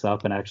of dress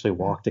up and actually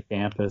walk to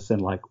campus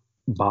and like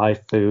buy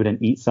food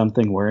and eat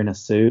something wearing a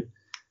suit,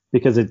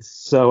 because it's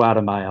so out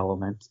of my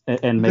element.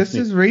 And makes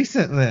this is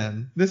recent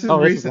then. This is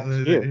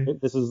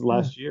recent. This is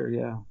last year,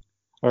 yeah.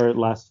 Or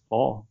last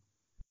fall.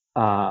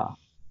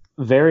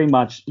 Very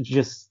much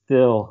just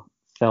still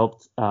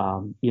felt,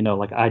 you know,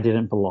 like I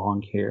didn't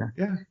belong here.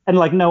 Yeah. And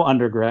like no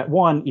undergrad,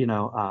 you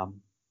know,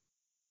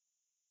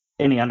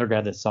 any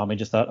undergrad that saw me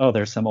just thought, oh,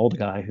 there's some old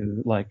guy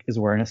who like is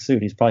wearing a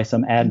suit. He's probably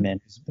some admin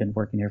who's been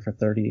working here for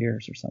 30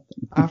 years or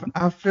something.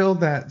 I feel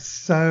that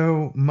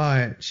so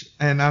much,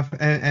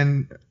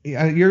 and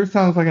yours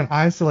sounds like an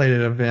isolated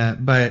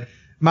event, but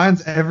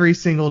mine's every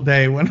single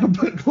day when I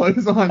put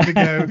clothes on to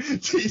go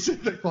teach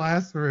in the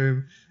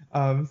classroom.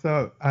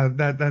 So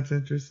that's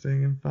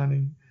interesting and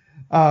funny.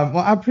 Well,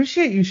 I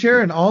appreciate you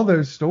sharing all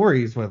those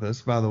stories with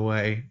us, by the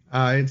way.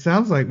 It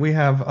sounds like we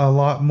have a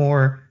lot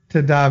more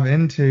to dive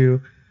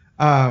into.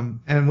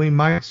 And we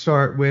might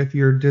start with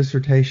your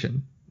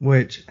dissertation,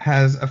 which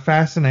has a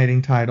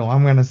fascinating title.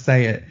 I'm going to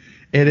say it.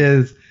 It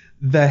is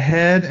The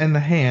Head and the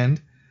Hand,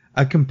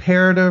 a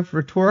comparative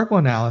rhetorical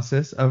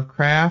analysis of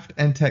craft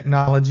and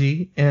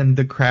technology in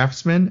the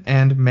Craftsman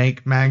and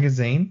Make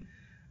magazine.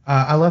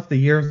 I left the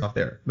years off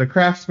there. The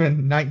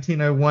Craftsman,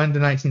 1901 to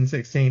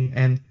 1916,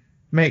 and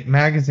Make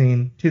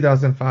magazine,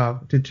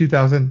 2005 to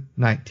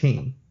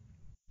 2019.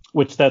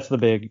 Which that's the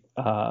big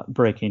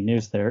breaking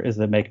news there, is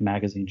that Make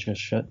magazine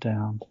just shut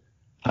down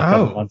a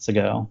couple months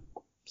ago.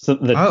 So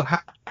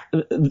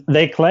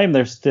they claim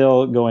they're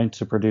still going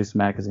to produce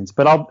magazines,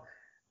 but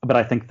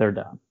I think they're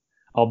done.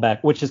 I'll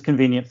back, which is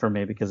convenient for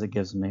me because it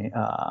gives me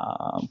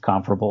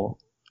comparable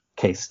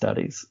case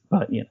studies.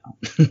 But you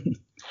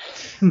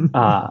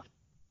know,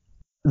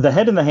 the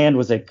head in the hand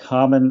was a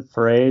common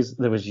phrase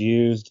that was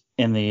used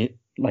in the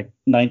like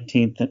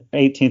 18th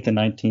and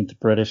 19th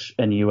British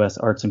and U.S.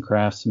 arts and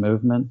crafts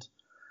movement.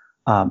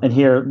 And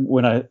here,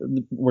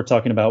 we're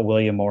talking about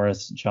William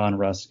Morris, John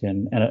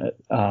Ruskin,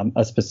 and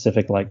a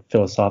specific like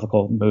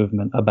philosophical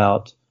movement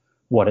about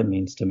what it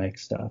means to make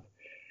stuff.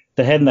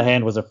 The head in the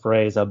hand was a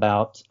phrase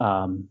about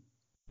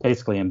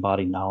basically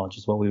embodied knowledge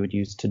is what we would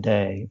use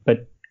today,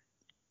 but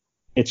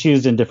it's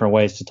used in different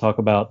ways to talk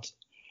about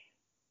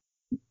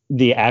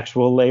the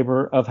actual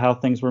labor of how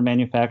things were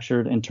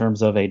manufactured in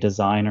terms of a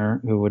designer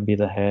who would be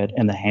the head,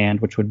 and the hand,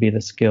 which would be the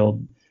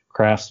skilled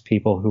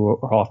craftspeople who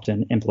are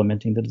often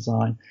implementing the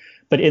design.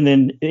 But in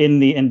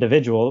the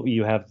individual,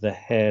 you have the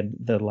head,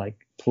 the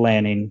like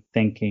planning,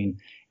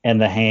 thinking,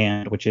 and the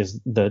hand, which is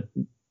the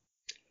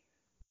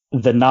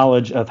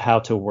knowledge of how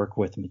to work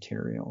with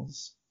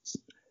materials.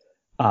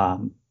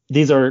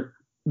 These are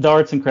the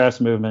arts and crafts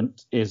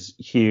movement is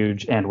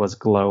huge and was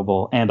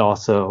global, and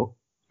also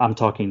I'm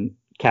talking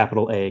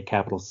capital A,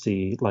 capital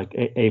C, like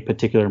a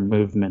particular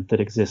movement that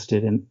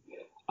existed in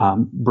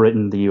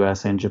Britain, the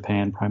U.S., and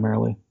Japan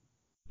primarily.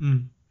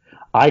 Mm.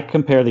 I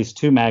compare these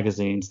two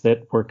magazines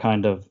that were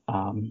kind of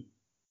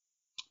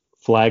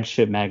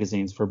flagship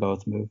magazines for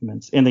both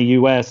movements. In the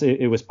U.S.,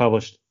 it was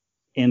published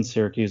in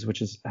Syracuse,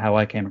 which is how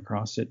I came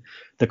across it.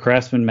 The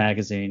Craftsman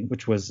magazine,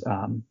 which was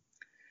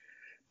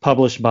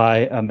published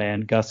by a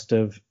man,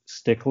 Gustav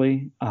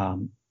Stickley.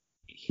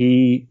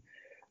 He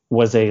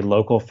was a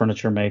local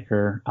furniture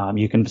maker.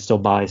 You can still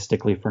buy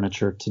Stickley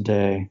furniture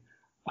today.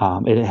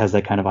 It has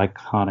that kind of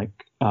iconic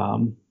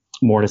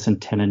mortise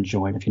and tenon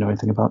joint, if you know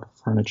anything about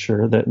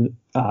furniture,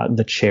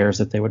 the chairs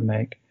that they would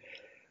make.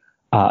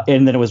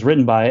 And then it was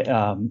written by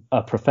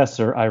a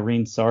professor,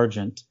 Irene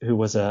Sargent, who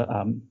was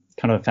a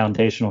kind of a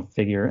foundational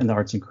figure in the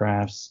arts and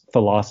crafts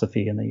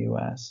philosophy in the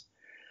U.S.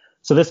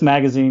 So this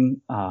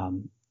magazine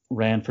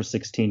ran for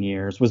 16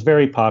 years, was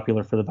very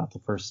popular for about the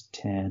first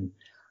 10.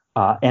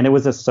 And it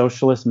was a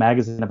socialist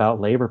magazine about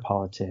labor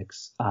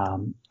politics.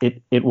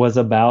 It was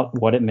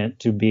about what it meant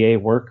to be a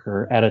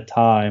worker at a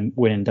time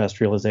when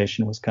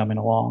industrialization was coming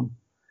along.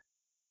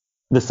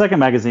 The second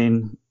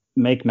magazine,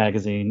 Make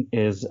Magazine,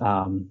 is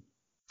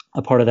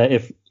a part of that.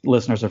 If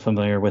listeners are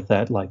familiar with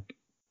that, like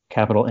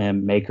capital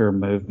M maker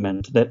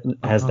movement that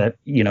has that,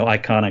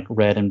 iconic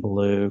red and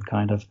blue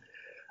kind of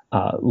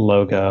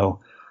logo.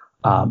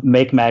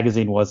 Make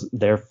Magazine was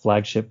their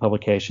flagship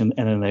publication,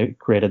 and then they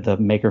created the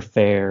Maker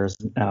Fairs,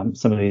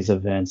 some of these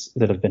events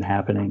that have been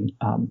happening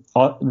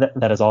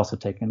that has also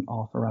taken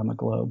off around the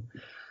globe.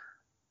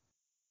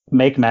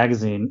 Make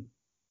Magazine,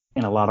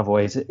 in a lot of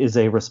ways, is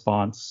a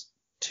response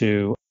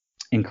to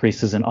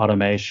increases in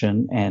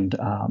automation and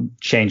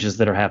changes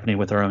that are happening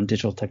with our own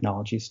digital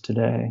technologies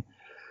today.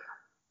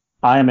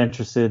 I am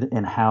interested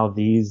in how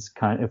these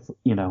kind of,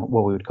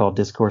 what we would call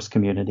discourse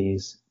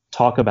communities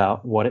talk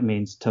about what it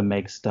means to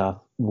make stuff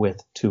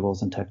with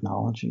tools and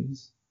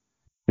technologies,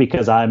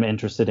 because I'm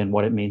interested in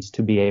what it means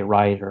to be a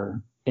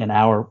writer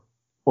or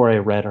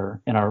a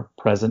reader in our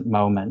present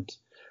moment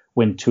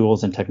when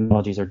tools and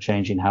technologies are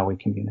changing how we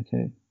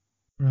communicate.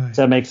 Right. Does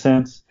that make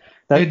sense?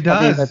 It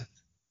does.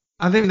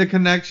 I think the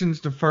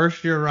connections to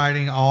first year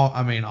writing,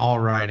 all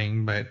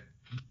writing, but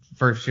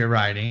first year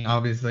writing,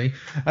 obviously,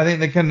 I think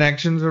the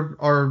connections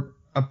are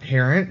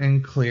apparent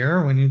and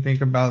clear when you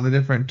think about the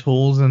different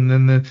tools, and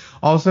then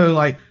also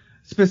like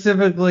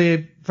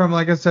specifically from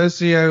like a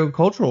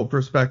socio-cultural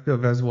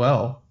perspective as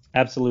well.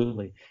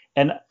 Absolutely.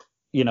 And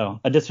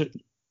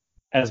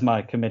as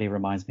my committee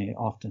reminds me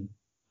often,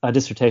 a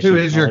dissertation. Who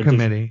is your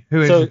committee?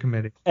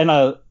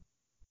 And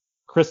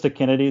Krista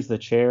Kennedy is the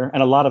chair,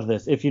 and a lot of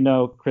this, if you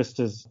know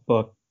Krista's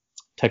book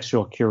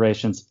Textual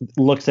Curations,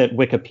 looks at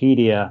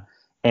Wikipedia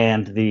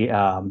and the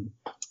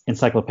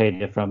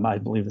encyclopedia from, I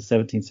believe, the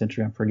 17th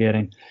century. I'm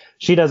forgetting.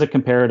 She does a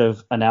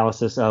comparative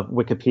analysis of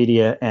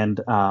Wikipedia and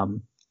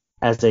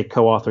as a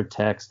co-authored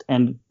text,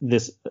 and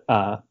this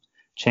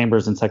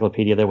Chambers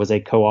Encyclopedia that was a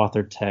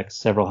co-authored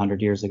text several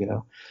hundred years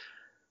ago.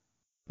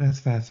 That's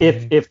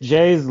fascinating. If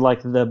Jay's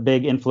like the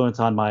big influence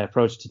on my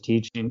approach to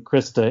teaching,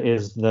 Krista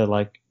is the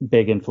like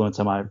big influence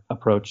on my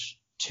approach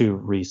to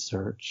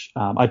research.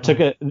 I took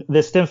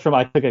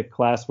a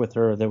class with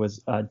her that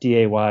was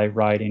DAY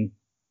writing.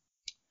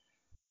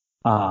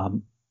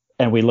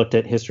 And we looked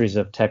at histories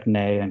of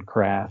techne and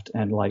craft,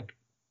 and like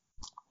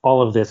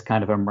all of this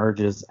kind of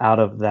emerges out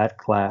of that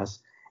class,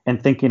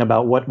 and thinking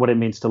about what it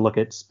means to look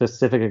at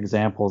specific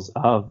examples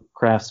of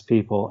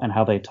craftspeople and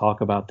how they talk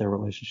about their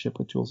relationship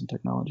with tools and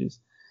technologies.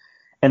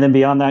 And then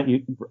beyond that,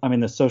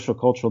 the social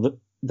cultural,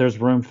 there's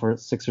room for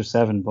 6 or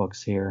 7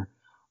 books here.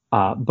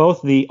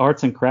 Both the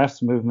arts and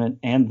crafts movement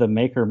and the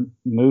maker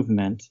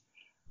movement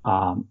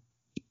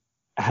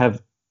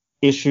have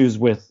issues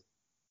with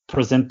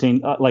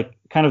presenting like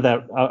kind of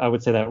that, I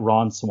would say that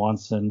Ron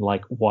Swanson,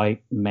 like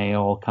white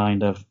male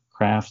kind of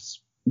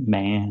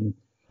craftsman,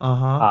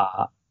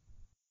 that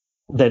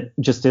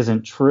just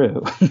isn't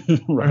true.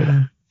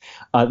 Right.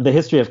 The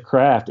history of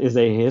craft is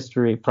a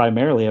history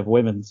primarily of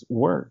women's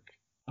work,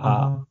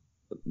 throughout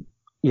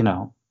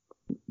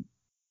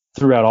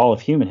all of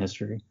human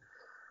history.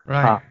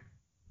 Right.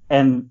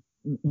 And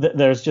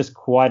there's just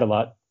quite a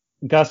lot.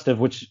 Gustav,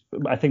 which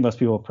I think most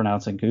people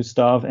pronounce it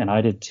Gustav, and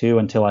I did too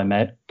until I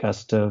met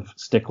Gustav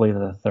Stickley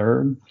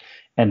III,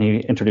 and he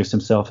introduced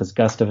himself as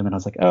Gustav, and then I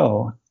was like,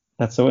 oh,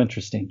 that's so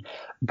interesting.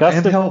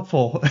 Gustav, and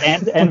helpful.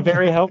 and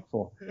very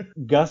helpful.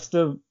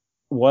 Gustav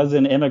was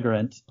an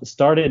immigrant.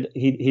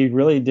 He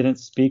really didn't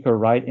speak or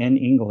write in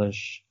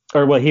English,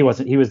 or well, he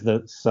wasn't. He was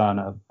the son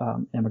of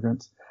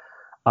immigrants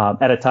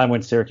at a time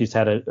when Syracuse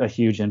had a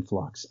huge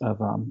influx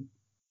of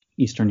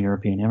Eastern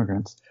European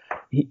immigrants.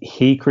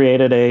 He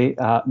created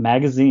a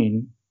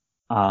magazine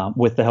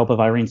with the help of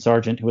Irene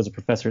Sargent, who was a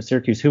professor at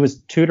Syracuse, who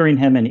was tutoring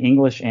him in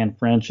English and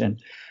French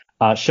and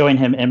showing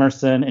him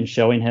Emerson and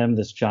showing him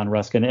this John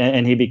Ruskin.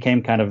 And he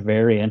became kind of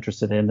very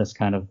interested in this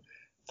kind of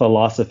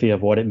philosophy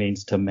of what it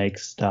means to make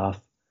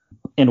stuff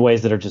in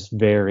ways that are just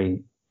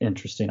very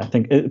interesting, I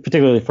think,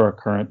 particularly for our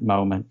current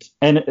moment.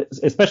 And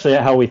especially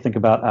how we think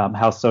about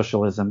how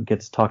socialism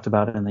gets talked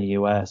about in the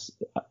U.S.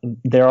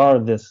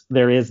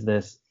 There is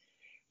this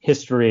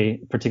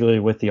history, particularly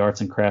with the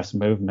arts and crafts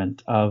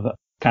movement, of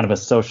kind of a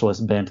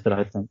socialist bent that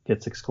I think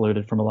gets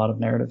excluded from a lot of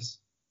narratives.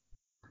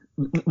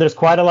 There's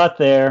quite a lot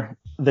there.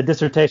 The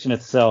dissertation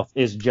itself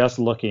is just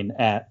looking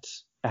at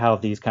how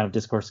these kind of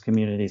discourse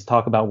communities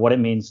talk about what it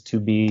means to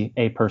be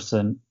a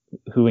person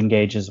who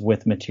engages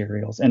with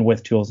materials and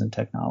with tools and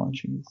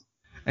technologies.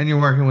 And you're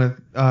working with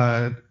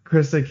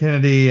Krista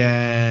Kennedy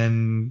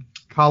and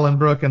Colin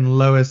Brook and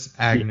Lois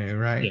Agnew,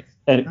 right?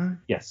 Yes.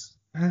 Yes.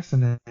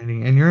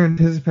 Fascinating. And you're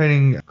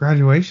anticipating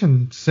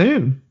graduation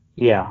soon.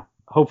 Yeah,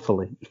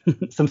 hopefully.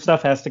 Some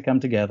stuff has to come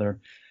together,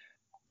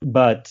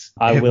 but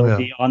I will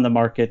be on the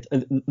market.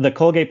 The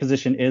Colgate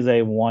position is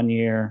a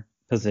 1-year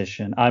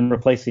position. I'm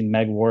replacing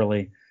Meg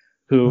Worley,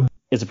 who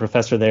is a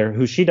professor there,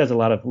 who she does a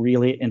lot of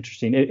really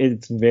interesting.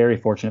 It's very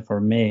fortunate for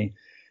me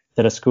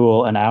that a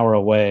school an hour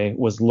away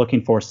was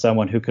looking for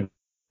someone who could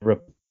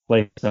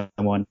replace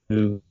someone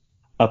who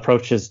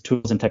approaches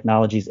tools and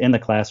technologies in the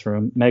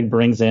classroom. Meg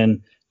brings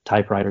in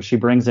typewriters. She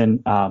brings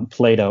in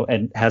Play-Doh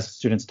and has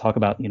students talk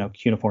about,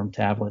 cuneiform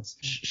tablets.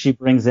 She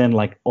brings in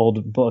like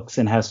old books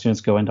and has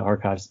students go into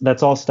archives.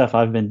 That's all stuff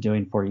I've been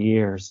doing for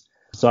years.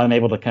 So I'm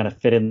able to kind of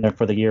fit in there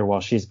for the year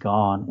while she's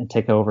gone and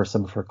take over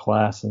some of her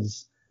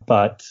classes.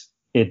 But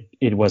it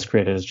was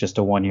created as just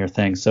a 1-year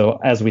thing. So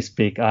as we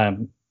speak,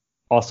 I'm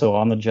also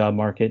on the job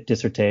market,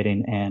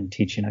 dissertating and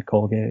teaching at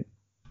Colgate.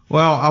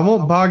 Well, I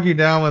won't bog you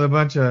down with a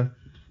bunch of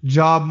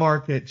job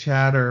market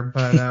chatter,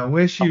 but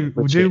wish you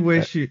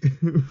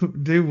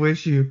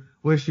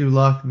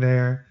luck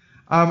there.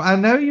 I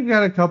know you've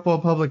got a couple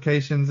of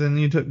publications, and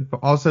you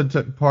also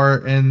took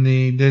part in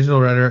the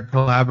Digital Rhetoric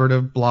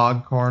Collaborative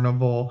Blog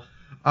Carnival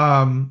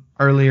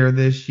earlier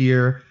this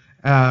year.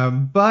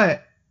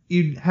 But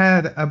you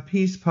had a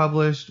piece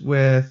published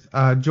with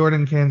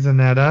Jordan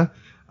Canzanetta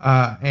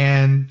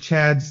and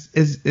Chad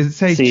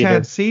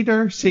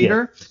Cedar.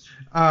 Yeah.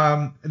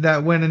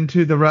 That went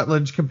into the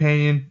Rutledge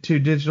Companion to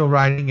Digital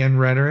Writing and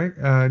Rhetoric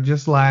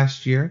just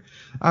last year.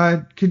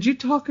 Could you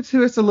talk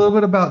to us a little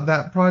bit about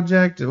that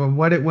project,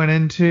 what it went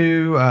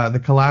into,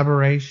 the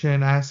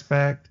collaboration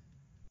aspect,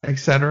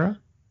 etc.?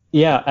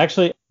 Yeah,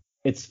 actually,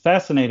 it's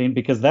fascinating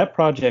because that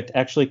project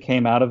actually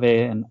came out of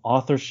an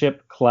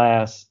authorship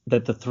class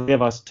that the three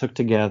of us took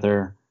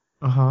together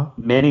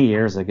many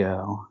years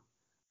ago.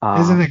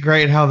 Isn't it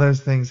great how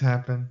those things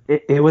happen?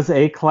 It was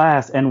a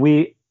class,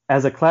 and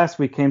as a class,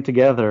 we came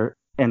together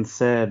and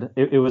said,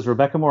 it was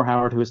Rebecca Moore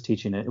Howard who was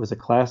teaching it. It was a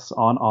class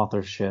on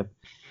authorship.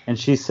 And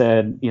she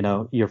said,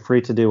 you're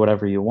free to do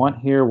whatever you want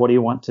here. What do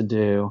you want to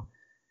do?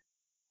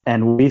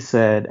 And we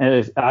said,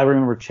 I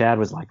remember Chad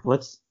was like,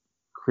 let's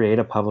create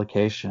a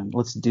publication.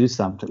 Let's do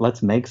something.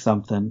 Let's make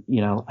something,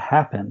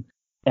 happen.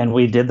 And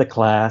we did the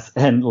class,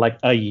 and like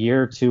a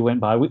year or two went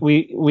by.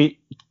 We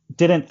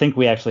didn't think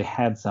we actually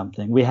had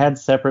something. We had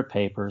separate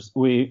papers.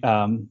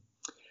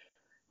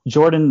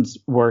 Jordan's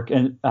work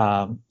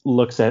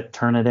looks at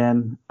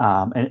Turnitin,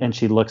 and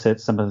she looks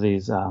at some of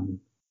these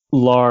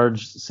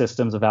large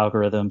systems of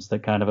algorithms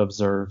that kind of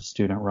observe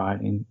student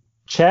writing.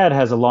 Chad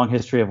has a long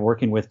history of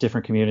working with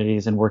different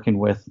communities and working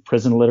with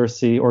prison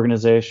literacy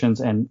organizations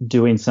and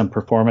doing some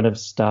performative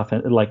stuff,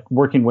 and like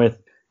working with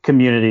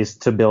communities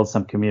to build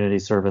some community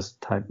service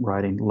type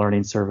writing,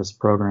 learning service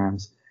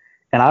programs.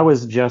 And I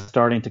was just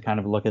starting to kind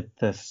of look at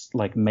this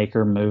like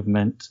maker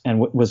movement and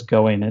was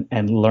going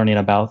and learning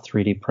about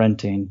 3D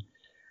printing.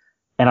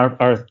 And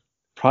our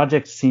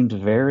project seemed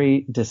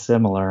very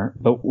dissimilar,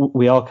 but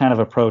we all kind of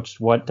approached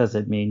what does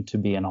it mean to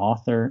be an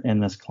author in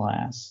this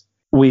class.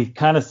 We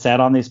kind of sat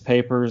on these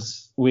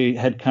papers. We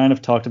had kind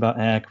of talked about,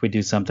 could we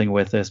do something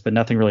with this, but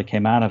nothing really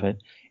came out of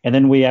it. And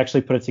then we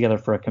actually put it together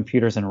for a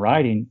computers and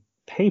writing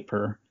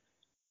paper,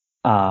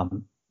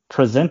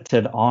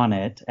 presented on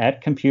it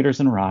at Computers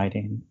and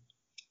Writing.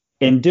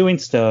 In doing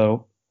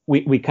so,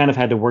 we kind of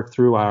had to work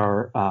through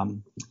our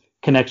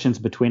connections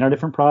between our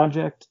different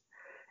projects.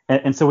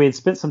 And so we had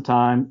spent some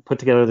time, put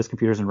together this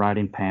Computers and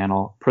Writing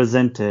panel,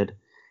 presented,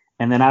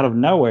 and then out of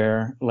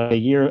nowhere, like a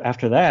year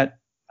after that,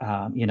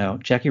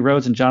 Jackie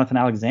Rhodes and Jonathan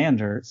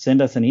Alexander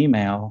send us an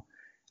email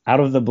out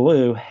of the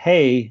blue.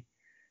 Hey,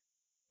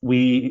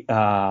 we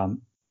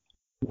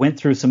went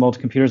through some old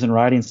Computers and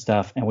Writing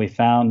stuff, and we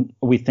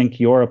think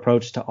your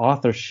approach to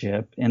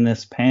authorship in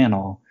this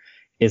panel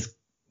is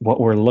what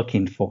we're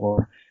looking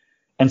for.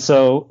 And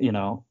so,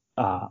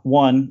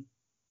 one,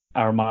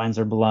 our minds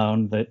are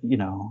blown that,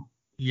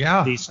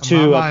 these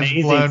two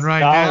amazing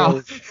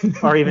scholars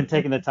are even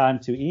taking the time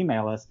to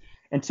email us.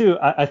 And two,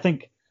 I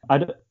think,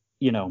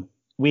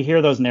 we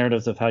hear those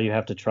narratives of how you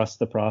have to trust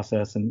the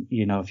process and,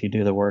 if you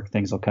do the work,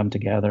 things will come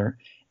together.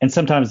 And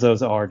sometimes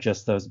those are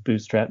just those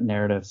bootstrap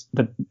narratives.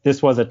 But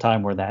this was a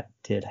time where that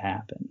did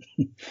happen.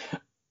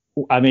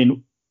 I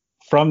mean,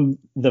 from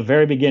the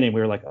very beginning,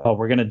 we were like,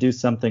 we're going to do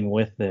something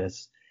with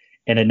this.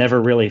 And it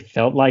never really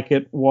felt like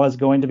it was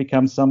going to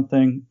become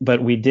something,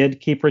 but we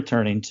did keep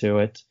returning to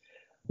it.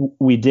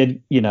 We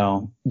did,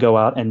 go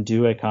out and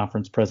do a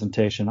conference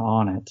presentation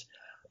on it.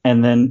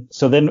 And then,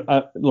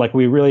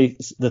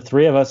 the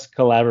three of us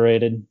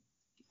collaborated,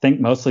 think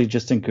mostly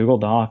just in Google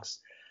Docs,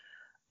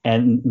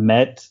 and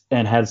met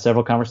and had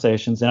several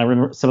conversations. And I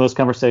remember some of those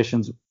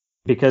conversations,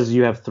 because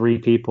you have three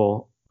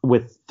people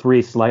with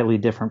three slightly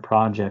different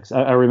projects.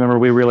 I remember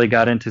we really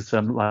got into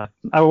some, like,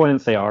 I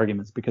wouldn't say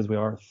arguments because we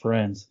are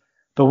friends,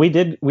 but we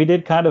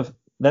did kind of,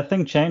 that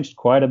thing changed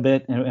quite a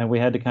bit, and we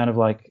had to kind of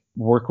like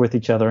work with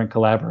each other and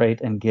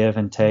collaborate and give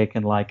and take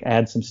and like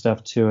add some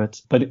stuff to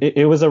it. But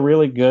it was a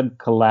really good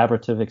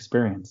collaborative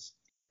experience.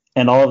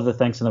 And all of the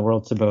thanks in the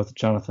world to both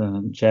Jonathan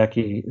and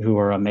Jackie, who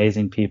are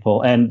amazing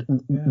people. And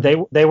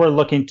they were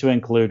looking to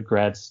include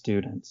grad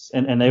students.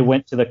 And they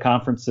went to the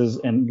conferences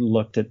and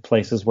looked at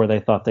places where they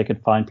thought they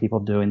could find people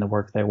doing the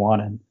work they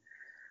wanted.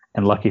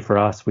 And lucky for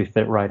us, we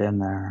fit right in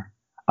there.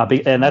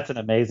 And that's an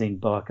amazing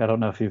book. I don't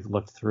know if you've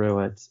looked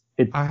through it.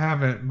 I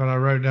haven't, but I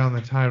wrote down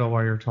the title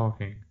while you're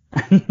talking.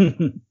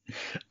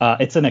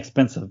 It's an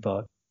expensive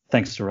book.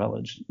 Thanks to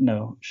Rutledge.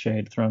 No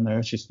shade thrown there.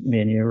 It's just me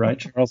and you, right,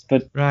 Charles?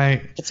 But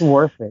right. It's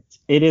worth it.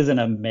 It is an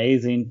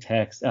amazing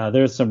text.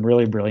 There's some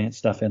really brilliant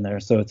stuff in there.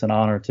 So it's an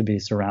honor to be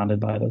surrounded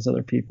by those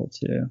other people,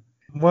 too.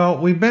 Well,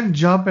 we've been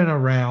jumping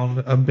around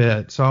a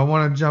bit, so I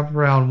want to jump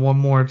around one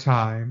more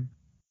time.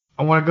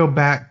 I want to go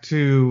back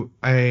to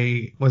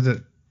was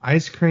it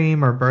ice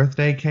cream or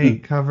birthday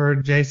cake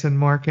covered Jason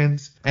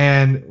Markins?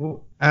 And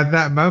at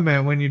that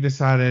moment when you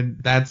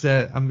decided that's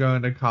it, I'm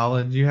going to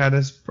college, you had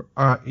a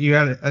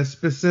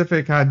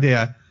specific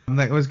idea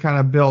that was kind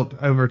of built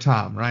over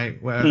time,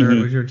 right? Whether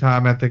it was your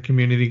time at the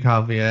community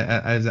college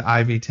as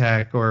Ivy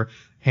Tech or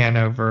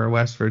Hanover,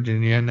 West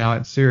Virginia, and now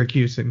at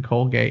Syracuse and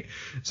Colgate.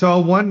 So I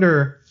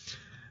wonder,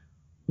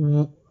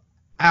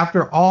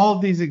 after all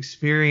these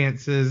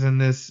experiences and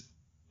this,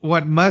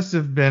 what must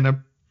have been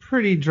a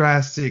pretty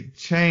drastic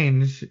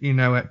change,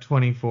 at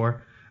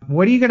 24,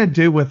 what are you going to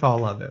do with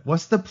all of it?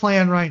 What's the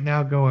plan right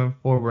now going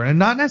forward? And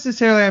not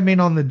necessarily, I mean,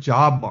 on the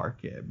job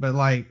market, but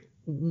like,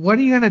 what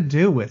are you going to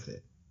do with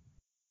it?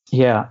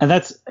 Yeah. And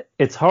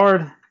it's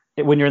hard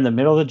when you're in the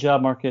middle of the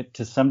job market.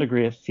 To some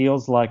degree, it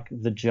feels like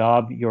the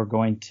job you're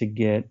going to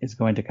get is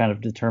going to kind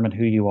of determine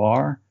who you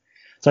are.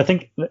 So I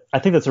think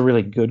that's a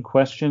really good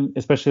question,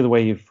 especially the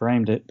way you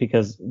framed it,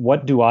 because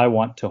what do I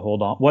want to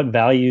hold on? What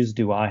values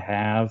do I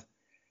have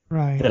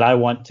that I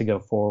want to go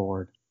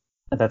forward?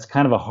 That's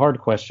kind of a hard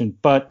question,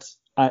 but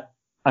I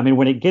mean,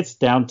 when it gets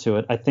down to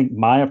it, I think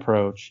my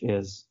approach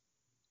is,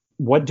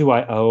 what do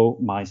I owe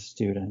my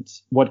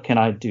students? What can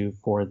I do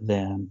for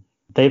them?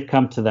 They've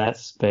come to that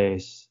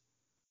space.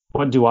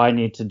 What do I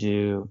need to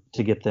do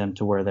to get them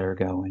to where they're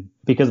going?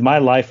 Because my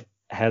life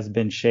has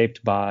been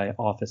shaped by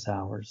office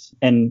hours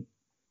and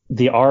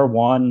the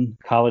R1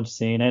 college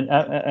scene, and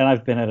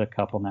I've been at a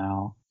couple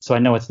now, so I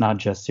know it's not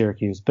just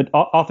Syracuse, but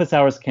office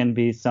hours can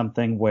be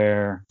something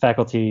where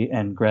faculty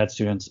and grad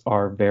students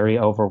are very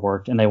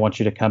overworked and they want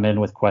you to come in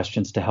with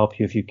questions to help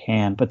you if you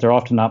can, but they're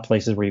often not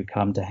places where you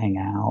come to hang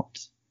out.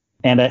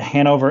 And at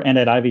Hanover and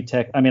at Ivy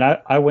Tech, I mean,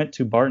 I went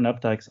to Barton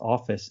Updike's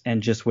office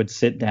and just would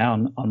sit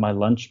down on my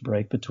lunch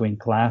break between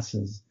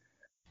classes.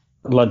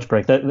 Lunch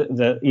break,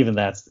 even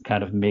that's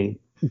kind of me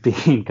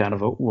being kind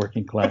of a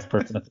working class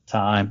person at the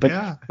time. But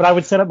I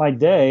would set up my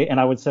day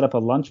and I would set up a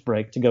lunch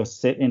break to go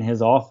sit in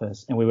his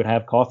office and we would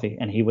have coffee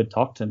and he would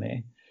talk to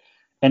me.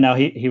 And now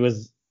he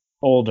was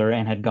older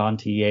and had gone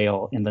to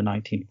Yale in the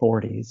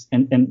 1940s.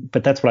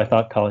 But that's what I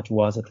thought college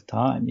was at the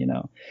time,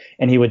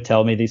 and he would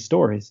tell me these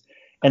stories.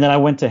 And then I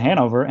went to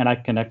Hanover and I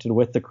connected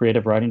with the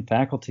creative writing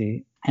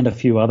faculty and a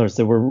few others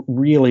that were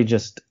really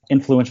just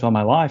influential in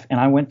my life. And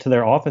I went to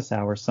their office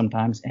hours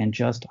sometimes and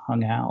just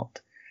hung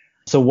out.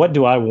 So what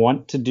do I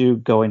want to do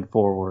going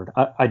forward?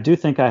 I do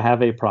think I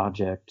have a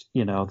project,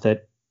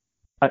 that,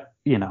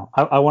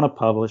 I want to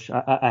publish.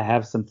 I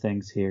have some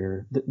things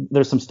here.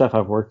 There's some stuff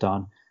I've worked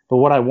on. But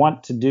what I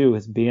want to do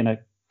is be in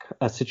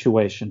a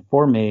situation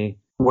for me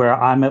where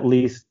I'm at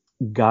least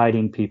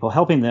guiding people,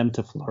 helping them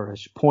to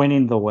flourish,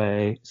 pointing the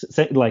way,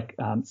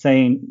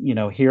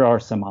 saying, here are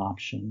some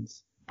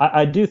options.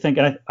 I do think,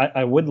 and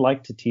I would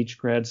like to teach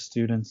grad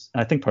students.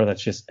 I think part of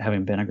that's just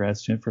having been a grad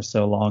student for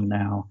so long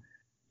now.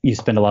 You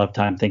spend a lot of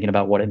time thinking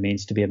about what it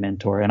means to be a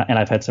mentor. And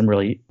I've had some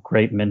really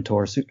great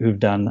mentors who've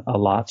done a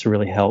lot to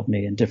really help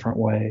me in different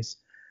ways.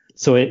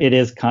 So it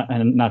is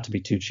and not to be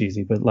too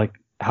cheesy, but like,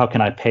 how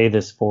can I pay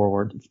this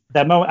forward?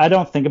 That moment, I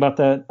don't think about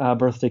that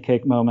birthday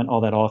cake moment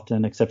all that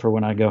often, except for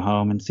when I go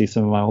home and see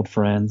some of my old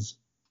friends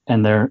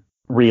and they're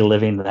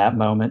reliving that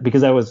moment,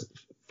 because that was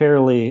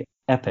fairly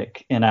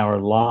epic in our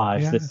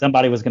lives that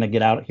somebody was going to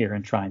get out here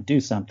and try and do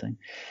something.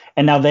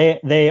 And now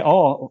they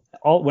all,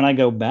 when I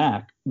go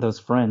back, those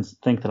friends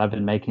think that I've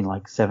been making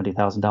like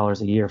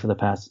 $70,000 a year for the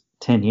past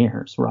 10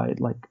 years, right?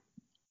 Like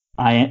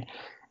at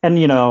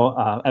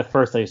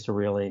first I used to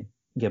really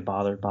get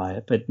bothered by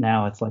it, but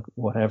now it's like,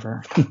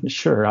 whatever.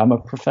 Sure, I'm a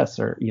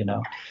professor,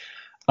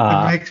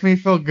 It makes me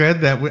feel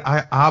good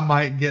that I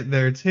might get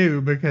there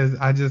too, because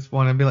I just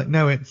want to be like,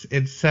 no, it's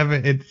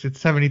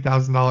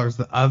 $70,000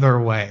 the other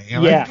way.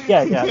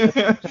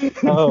 Yeah.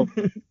 Oh,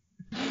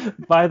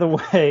 by the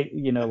way,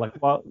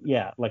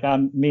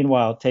 I'm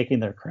meanwhile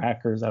taking their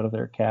crackers out of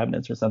their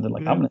cabinets or something,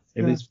 like I'm going to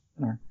save these for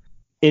dinner.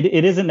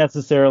 It isn't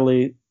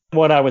necessarily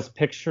what I was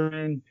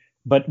picturing,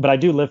 but I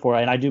do live for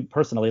it, and I do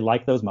personally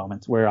like those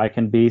moments where I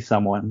can be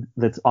someone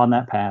that's on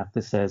that path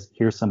that says,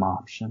 here's some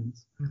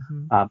options.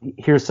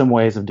 Here's some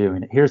ways of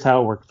doing it. Here's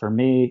how it worked for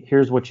me.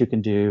 Here's what you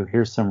can do.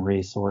 Here's some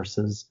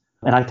resources.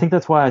 And I think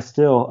that's why I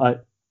still,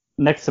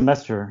 next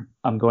semester,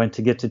 I'm going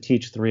to get to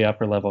teach 3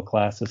 upper level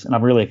classes, and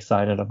I'm really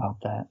excited about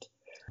that.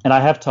 And I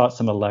have taught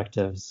some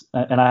electives,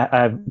 and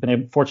I've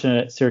been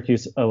fortunate at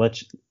Syracuse,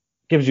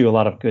 gives you a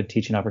lot of good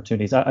teaching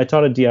opportunities. I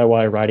taught a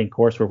DIY writing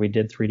course where we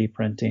did 3D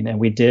printing, and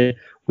we did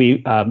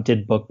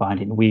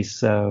bookbinding. We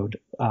sewed,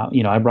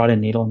 I brought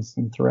in needle and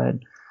some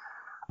thread,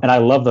 and I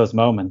love those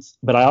moments.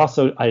 But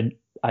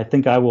I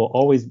think I will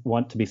always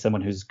want to be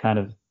someone who's kind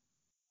of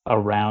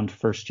around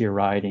first year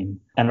writing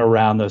and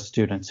around those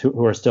students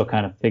who are still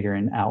kind of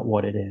figuring out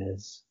what it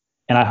is.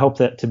 And I hope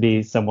that to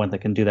be someone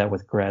that can do that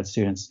with grad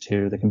students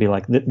too, that can be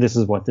like, this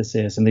is what this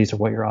is, and these are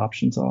what your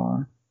options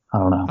are. I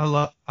don't know.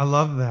 I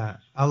love that.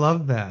 I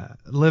love that.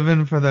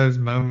 Living for those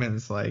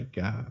moments. Like,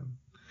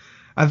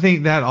 I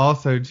think that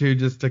also too,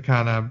 just to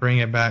kind of bring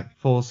it back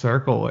full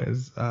circle,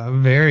 is a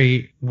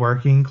very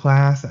working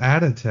class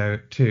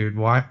attitude,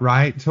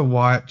 right? To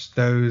watch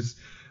those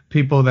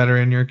people that are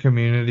in your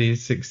community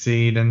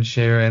succeed and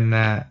sharing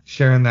that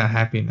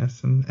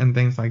happiness and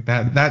things like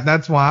that.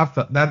 That's why I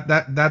feel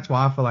that's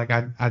why I feel like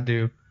I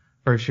do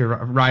for sure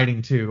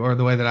writing too, or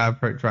the way that I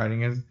approach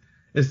writing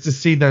is to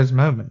see those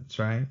moments,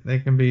 right? They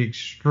can be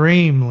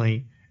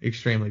extremely,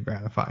 extremely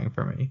gratifying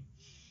for me.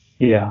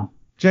 Yeah.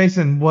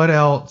 Jason, what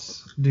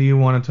else do you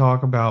want to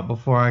talk about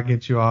before I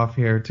get you off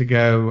here to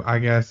go, I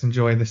guess,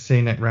 enjoy the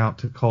scenic route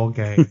to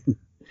Colgate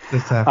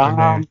this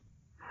afternoon?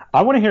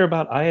 I want to hear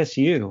about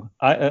ISU.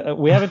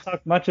 We haven't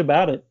talked much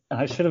about it.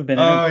 I should have been.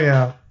 Oh,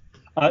 yeah.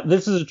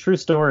 This is a true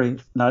story.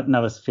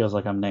 Now this feels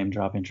like I'm name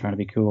dropping, trying to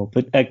be cool.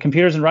 But at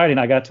Computers and Writing,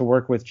 I got to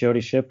work with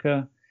Jody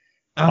Shipka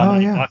on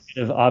the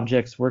Evocative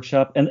Objects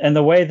workshop. And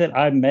the way that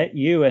I met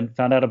you and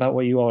found out about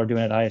what you all are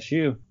doing at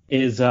ISU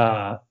is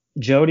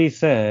Jody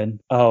said,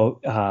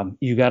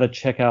 you got to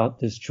check out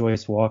this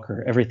Joyce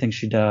Walker. Everything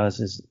she does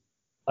is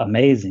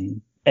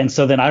amazing. And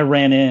so then I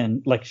ran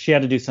in, like she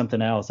had to do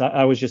something else.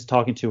 I was just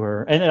talking to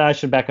her. And I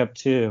should back up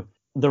too.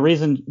 The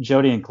reason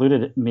Jody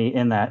included me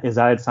in that is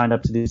I had signed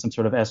up to do some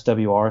sort of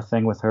SWR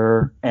thing with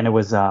her. And it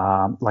was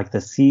like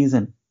the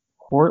season in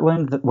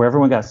Portland where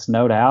everyone got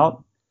snowed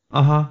out.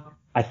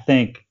 I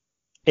think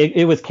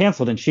it was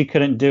canceled and she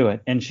couldn't do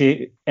it. And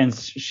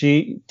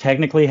she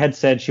technically had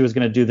said she was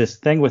going to do this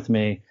thing with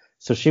me.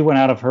 So she went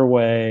out of her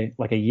way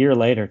like a year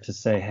later to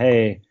say,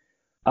 hey,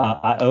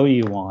 I owe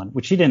you one,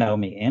 which she didn't owe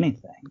me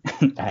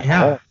anything at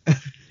all.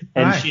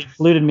 And right. She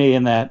included me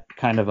in that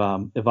kind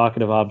of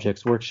evocative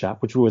objects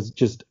workshop, which was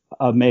just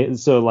amazing.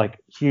 So like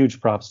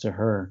huge props to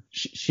her.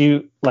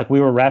 She like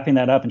we were wrapping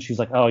that up and she's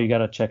like, oh, you got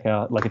to check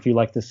out, like if you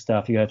like this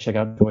stuff, you got to check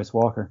out Joyce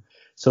Walker.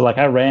 So like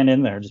I ran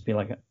in there just be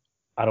like,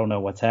 I don't know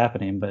what's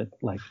happening, but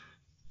like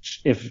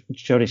if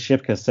Jody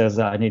Shipka says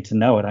I need to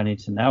know it, I need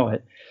to know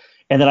it.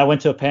 And then I went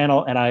to a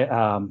panel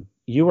and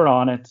you were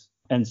on it.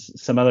 And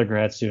some other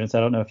grad students. I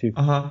don't know if you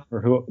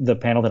or who the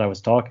panel that I was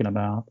talking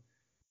about.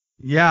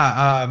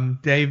 Yeah,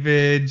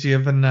 David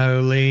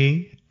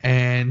Giovanoli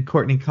and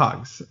Courtney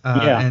Cox.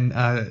 And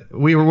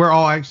we're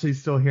all actually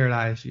still here at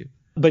ISU.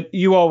 But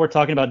you all were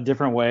talking about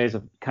different ways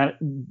of kind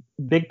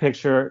of big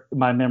picture.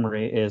 My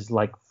memory is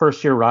like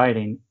first year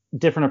writing,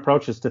 different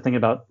approaches to think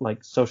about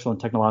like social and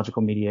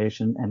technological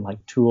mediation and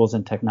like tools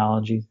and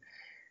technologies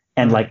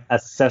and like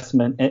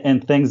assessment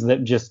and things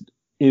that just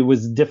it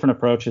was different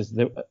approaches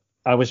that.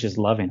 I was just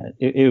loving it.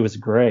 It was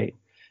great.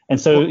 And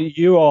so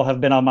you all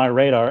have been on my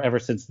radar ever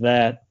since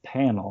that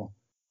panel.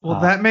 Well,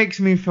 that makes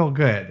me feel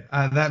good.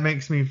 I've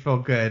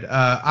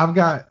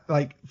got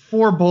like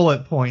 4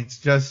 bullet points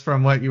just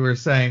from what you were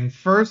saying.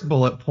 First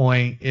bullet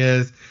point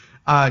is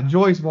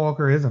Joyce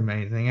Walker is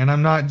amazing. And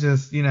I'm not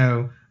just,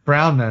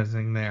 brown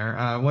nosing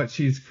there. What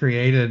she's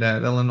created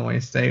at Illinois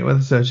State with a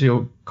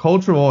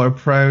sociocultural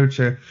approach,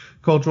 a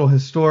cultural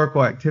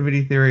historical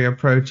activity theory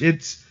approach.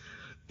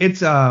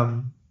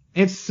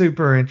 It's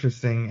super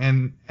interesting,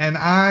 and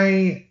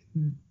I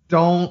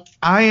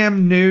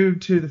am new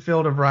to the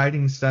field of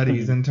writing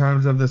studies in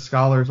terms of the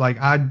scholars. Like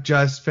I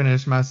just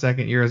finished my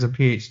 2nd year as a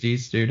Ph.D.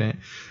 student,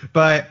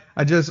 but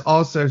I just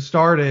also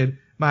started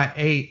my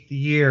 9th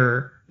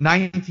year,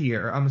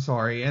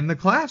 in the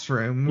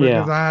classroom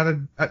because I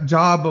had a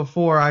job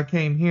before I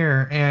came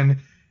here. And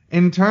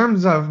in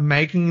terms of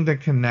making the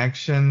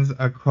connections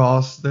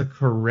across the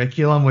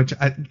curriculum, which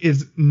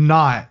is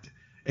not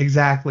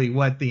exactly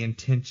what the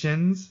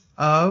intentions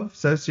of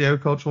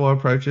sociocultural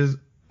approaches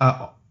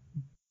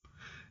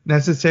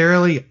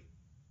necessarily,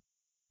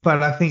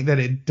 but I think that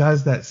it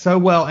does that so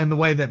well in the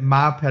way that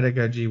my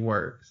pedagogy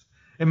works.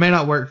 It may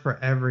not work for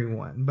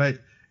everyone, but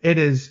it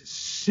is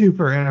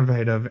super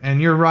innovative.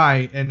 And you're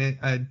right,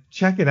 and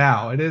check it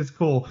out. It is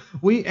cool.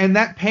 And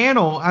that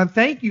panel, I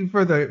thank you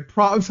for the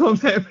props on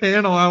that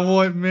panel. I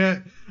will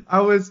admit, I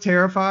was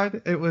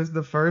terrified. It was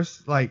the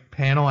first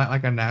panel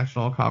at a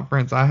national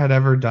conference I had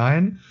ever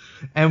done.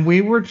 And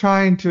we were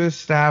trying to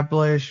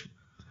establish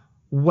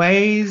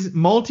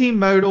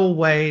multimodal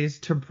ways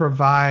to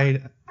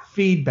provide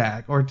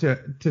feedback or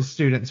to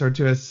students or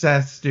to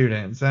assess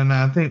students. And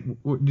I think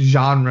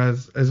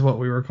genres is what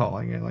we were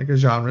calling it, like a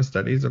genre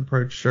studies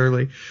approach,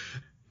 surely.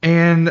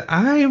 And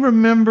I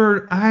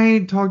remember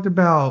I talked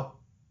about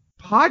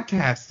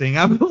podcasting,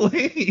 I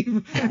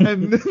believe,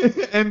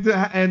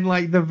 and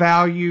like the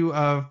value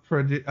of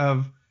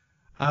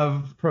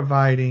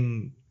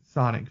providing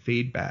sonic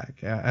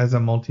feedback as a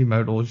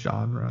multimodal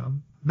genre.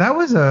 That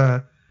was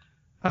a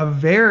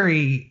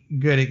very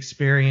good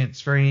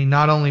experience for me,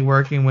 not only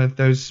working with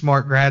those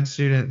smart grad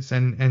students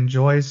and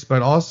Joyce,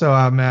 but also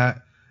I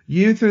met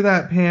you through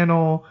that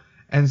panel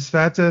and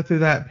Sveta through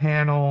that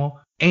panel.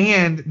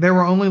 And there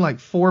were only like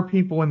 4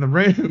 people in the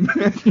room.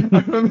 So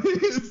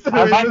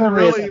it was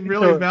really,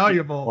 really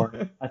valuable.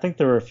 I think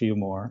there were a few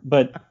more,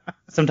 but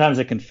sometimes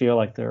it can feel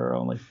like there are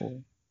only 4.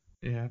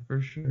 Yeah, for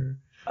sure.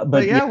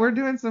 But yeah, we're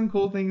doing some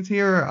cool things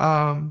here,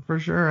 for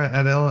sure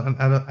at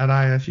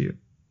ISU.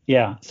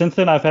 Yeah. Since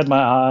then, I've had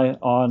my eye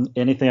on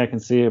anything I can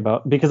see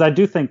about, because I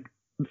do think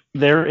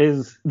there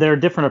are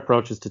different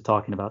approaches to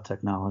talking about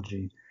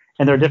technology,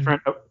 and there are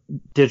different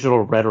digital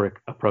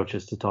rhetoric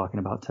approaches to talking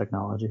about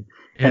technology.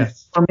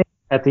 Yes. And for me,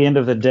 at the end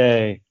of the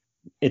day,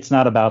 it's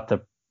not about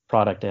the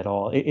product at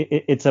all.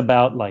 It's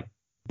about like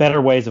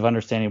better ways of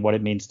understanding what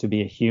it means to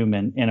be a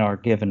human in our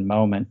given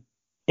moment,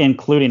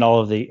 including all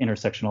of the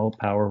intersectional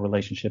power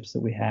relationships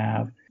that we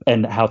have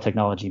and how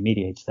technology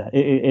mediates that.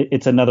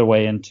 It's another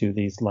way into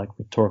these like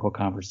rhetorical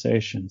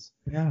conversations.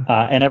 Yeah.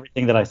 And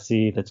everything that I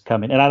see that's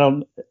coming.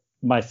 And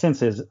my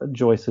sense is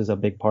Joyce is a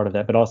big part of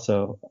that, but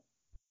also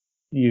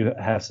you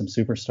have some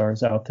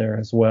superstars out there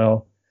as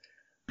well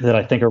that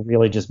I think are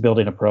really just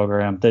building a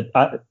program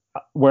that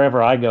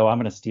wherever I go, I'm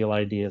going to steal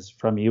ideas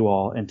from you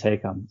all and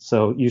take them.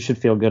 So you should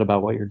feel good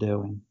about what you're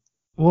doing.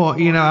 Well,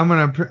 I'm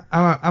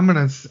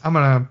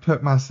gonna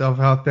put myself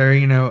out there,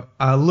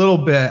 a little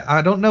bit.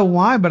 I don't know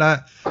why, but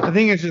I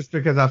think it's just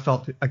because I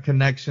felt a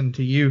connection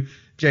to you,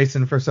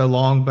 Jason, for so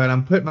long. But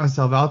I'm putting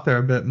myself out there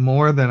a bit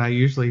more than I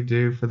usually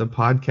do for the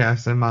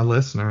podcast and my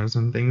listeners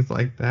and things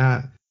like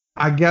that.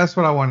 I guess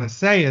what I want to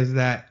say is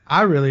that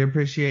I really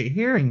appreciate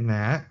hearing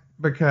that,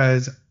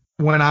 because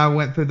when I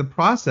went through the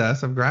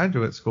process of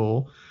graduate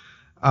school,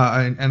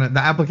 and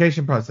the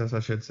application process, I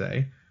should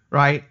say,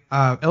 right,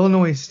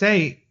 Illinois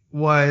State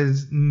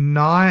was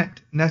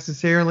not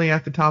necessarily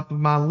at the top of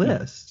my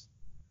list.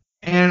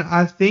 And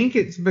I think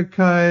it's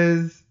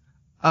because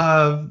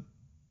of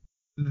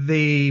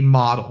the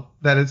model,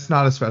 that it's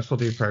not a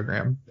specialty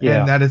program,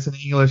 and that it's an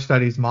English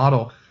studies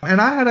model. And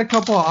I had a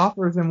couple of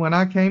offers, and when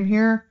I came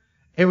here,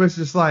 it was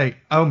just like,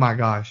 oh my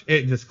gosh,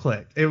 it just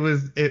clicked.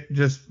 It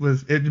just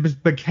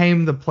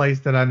became the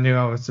place that I knew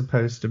I was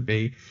supposed to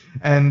be.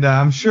 And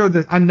I'm sure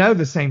that I know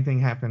the same thing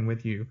happened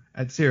with you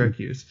at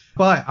Syracuse.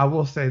 But I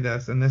will say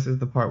this, and this is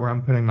the part where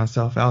I'm putting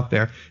myself out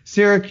there.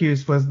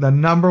 Syracuse was the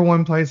number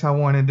one place I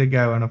wanted to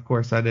go, and of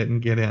course I didn't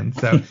get in.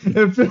 So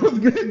it feels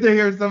good to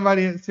hear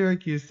somebody at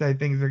Syracuse say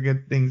things are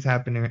good things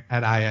happening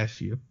at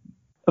ISU.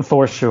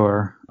 For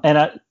sure.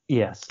 And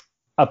yes.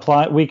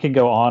 We could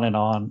go on and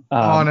on.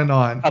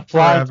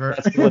 Applying forever.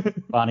 That's a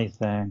funny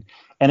thing.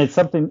 And it's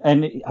something,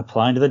 and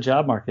applying to the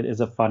job market is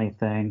a funny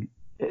thing,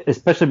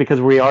 especially because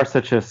we are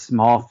such a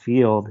small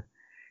field.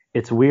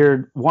 It's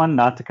weird, one,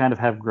 not to kind of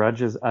have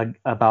grudges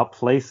about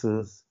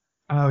places.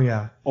 Oh,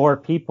 yeah. Or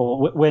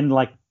people, when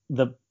like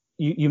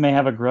you may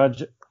have a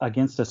grudge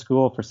against a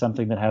school for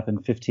something that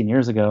happened 15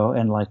 years ago,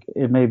 and like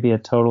it may be a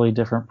totally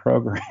different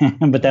program,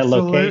 but that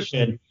Absolutely.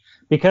 Location,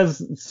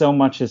 because so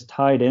much is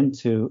tied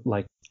into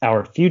like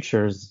our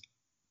futures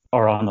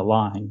are on the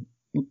line,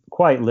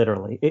 quite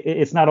literally.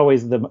 It's not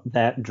always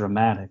that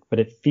dramatic, but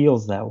it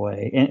feels that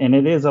way. And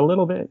it is a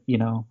little bit,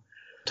 to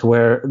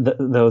where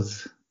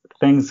those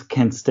things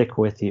can stick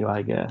with you,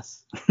 I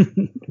guess.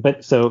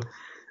 But so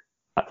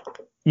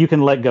you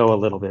can let go a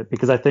little bit,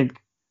 because I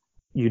think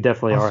you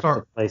definitely are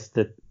the place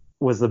that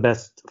was the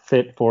best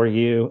fit for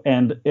you.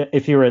 And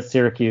if you were at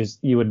Syracuse,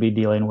 you would be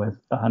dealing with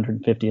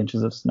 150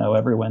 inches of snow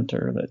every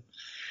winter.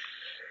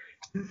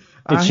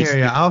 I hear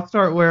you. I'll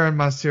start wearing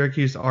my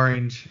Syracuse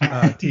orange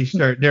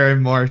T-shirt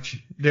during March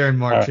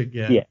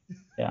again.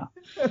 Yeah.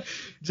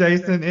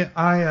 Jason,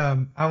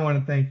 I want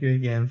to thank you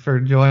again for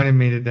joining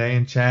me today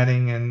and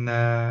chatting,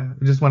 and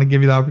just want to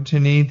give you the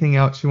opportunity. Anything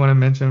else you want to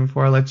mention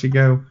before I let you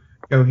go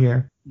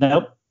here?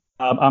 Nope.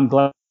 I'm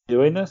glad you're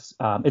doing this.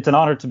 It's an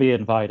honor to be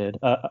invited.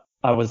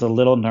 I was a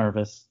little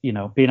nervous,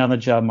 being on the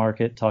job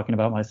market, talking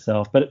about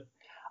myself, but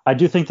I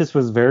do think this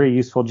was very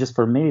useful just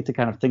for me to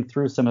kind of think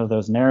through some of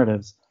those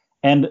narratives.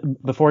 And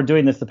before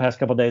doing this, the past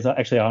couple of days,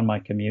 actually on my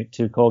commute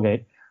to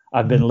Colgate,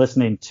 I've been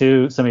listening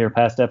to some of your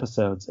past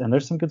episodes, and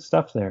there's some good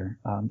stuff there.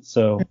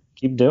 So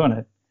keep doing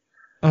it.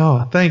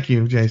 Oh, thank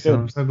you, Jason.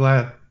 I'm so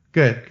glad.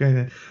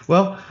 Good.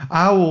 Well,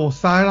 I will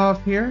sign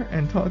off here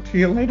and talk to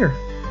you later.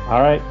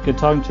 All right. Good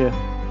talking to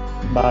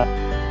you. Bye.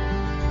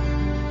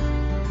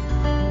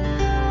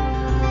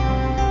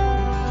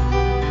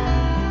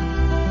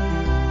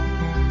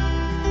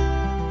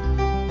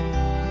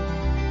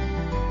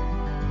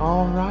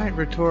 All right,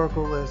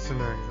 rhetorical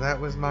listeners, that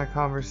was my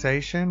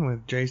conversation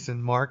with Jason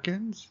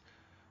Markins.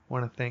 I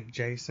want to thank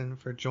Jason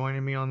for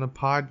joining me on the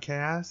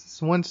podcast.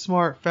 It's one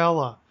smart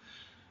fella.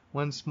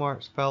 It's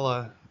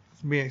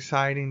be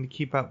exciting to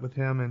keep up with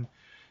him and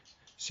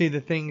see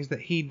the things that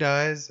he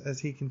does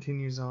as he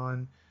continues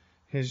on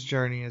his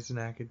journey as an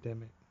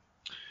academic.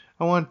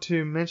 I want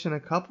to mention a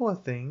couple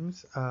of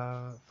things.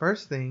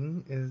 First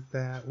thing is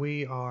that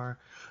we are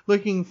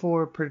looking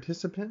for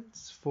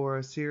participants for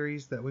a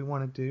series that we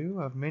want to do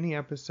of many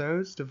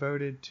episodes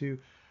devoted to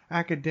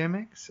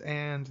academics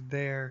and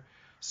their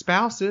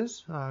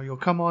spouses. You'll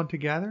come on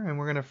together and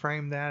we're going to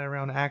frame that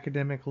around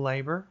academic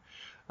labor.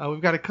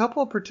 We've got a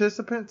couple of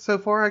participants so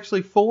far,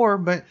 actually 4,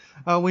 but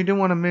we do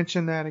want to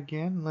mention that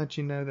again and let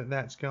you know that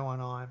that's going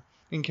on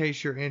in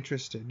case you're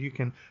interested. You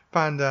can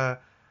find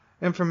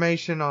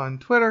information on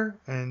Twitter,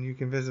 and you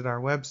can visit our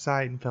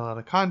website and fill out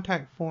a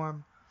contact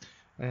form,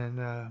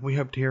 and we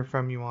hope to hear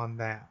from you on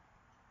that.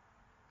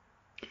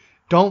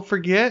 Don't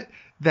forget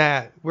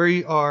that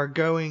we are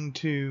selling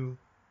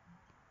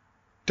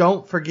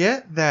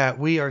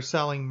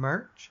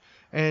merch,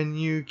 and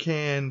you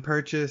can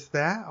purchase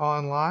that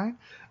online.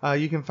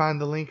 You can find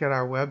the link at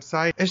our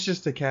website. It's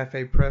just a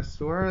cafe press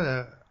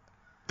store,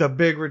 the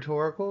Big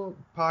Rhetorical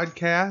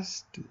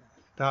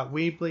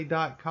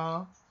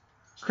Podcast.weebly.com.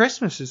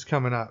 Christmas is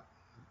coming up.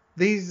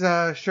 These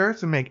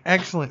shirts will make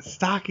excellent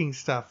stocking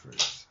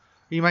stuffers.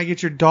 You might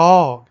get your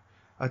dog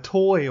a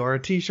toy or a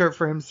t-shirt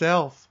for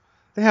himself.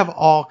 They have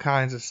all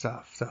kinds of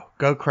stuff, so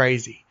go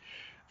crazy.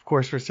 Of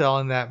course, we're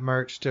selling that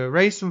merch to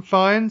raise some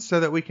funds so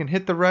that we can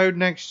hit the road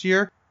next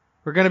year.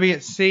 We're going to be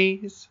at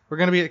C's. We're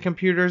going to be at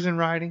Computers and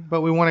Writing,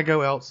 but we want to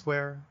go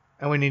elsewhere,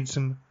 and we need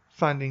some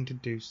funding to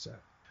do so.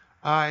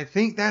 I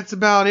think that's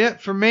about it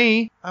for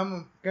me.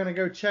 I'm going to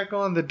go check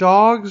on the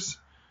dogs.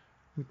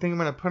 I think I'm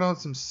going to put on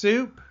some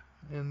soup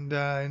and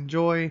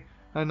enjoy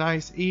a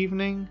nice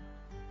evening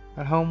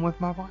at home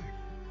with my wife.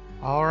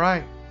 All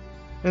right.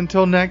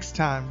 Until next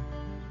time,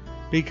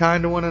 be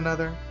kind to one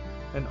another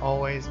and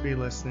always be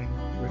listening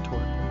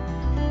rhetorically.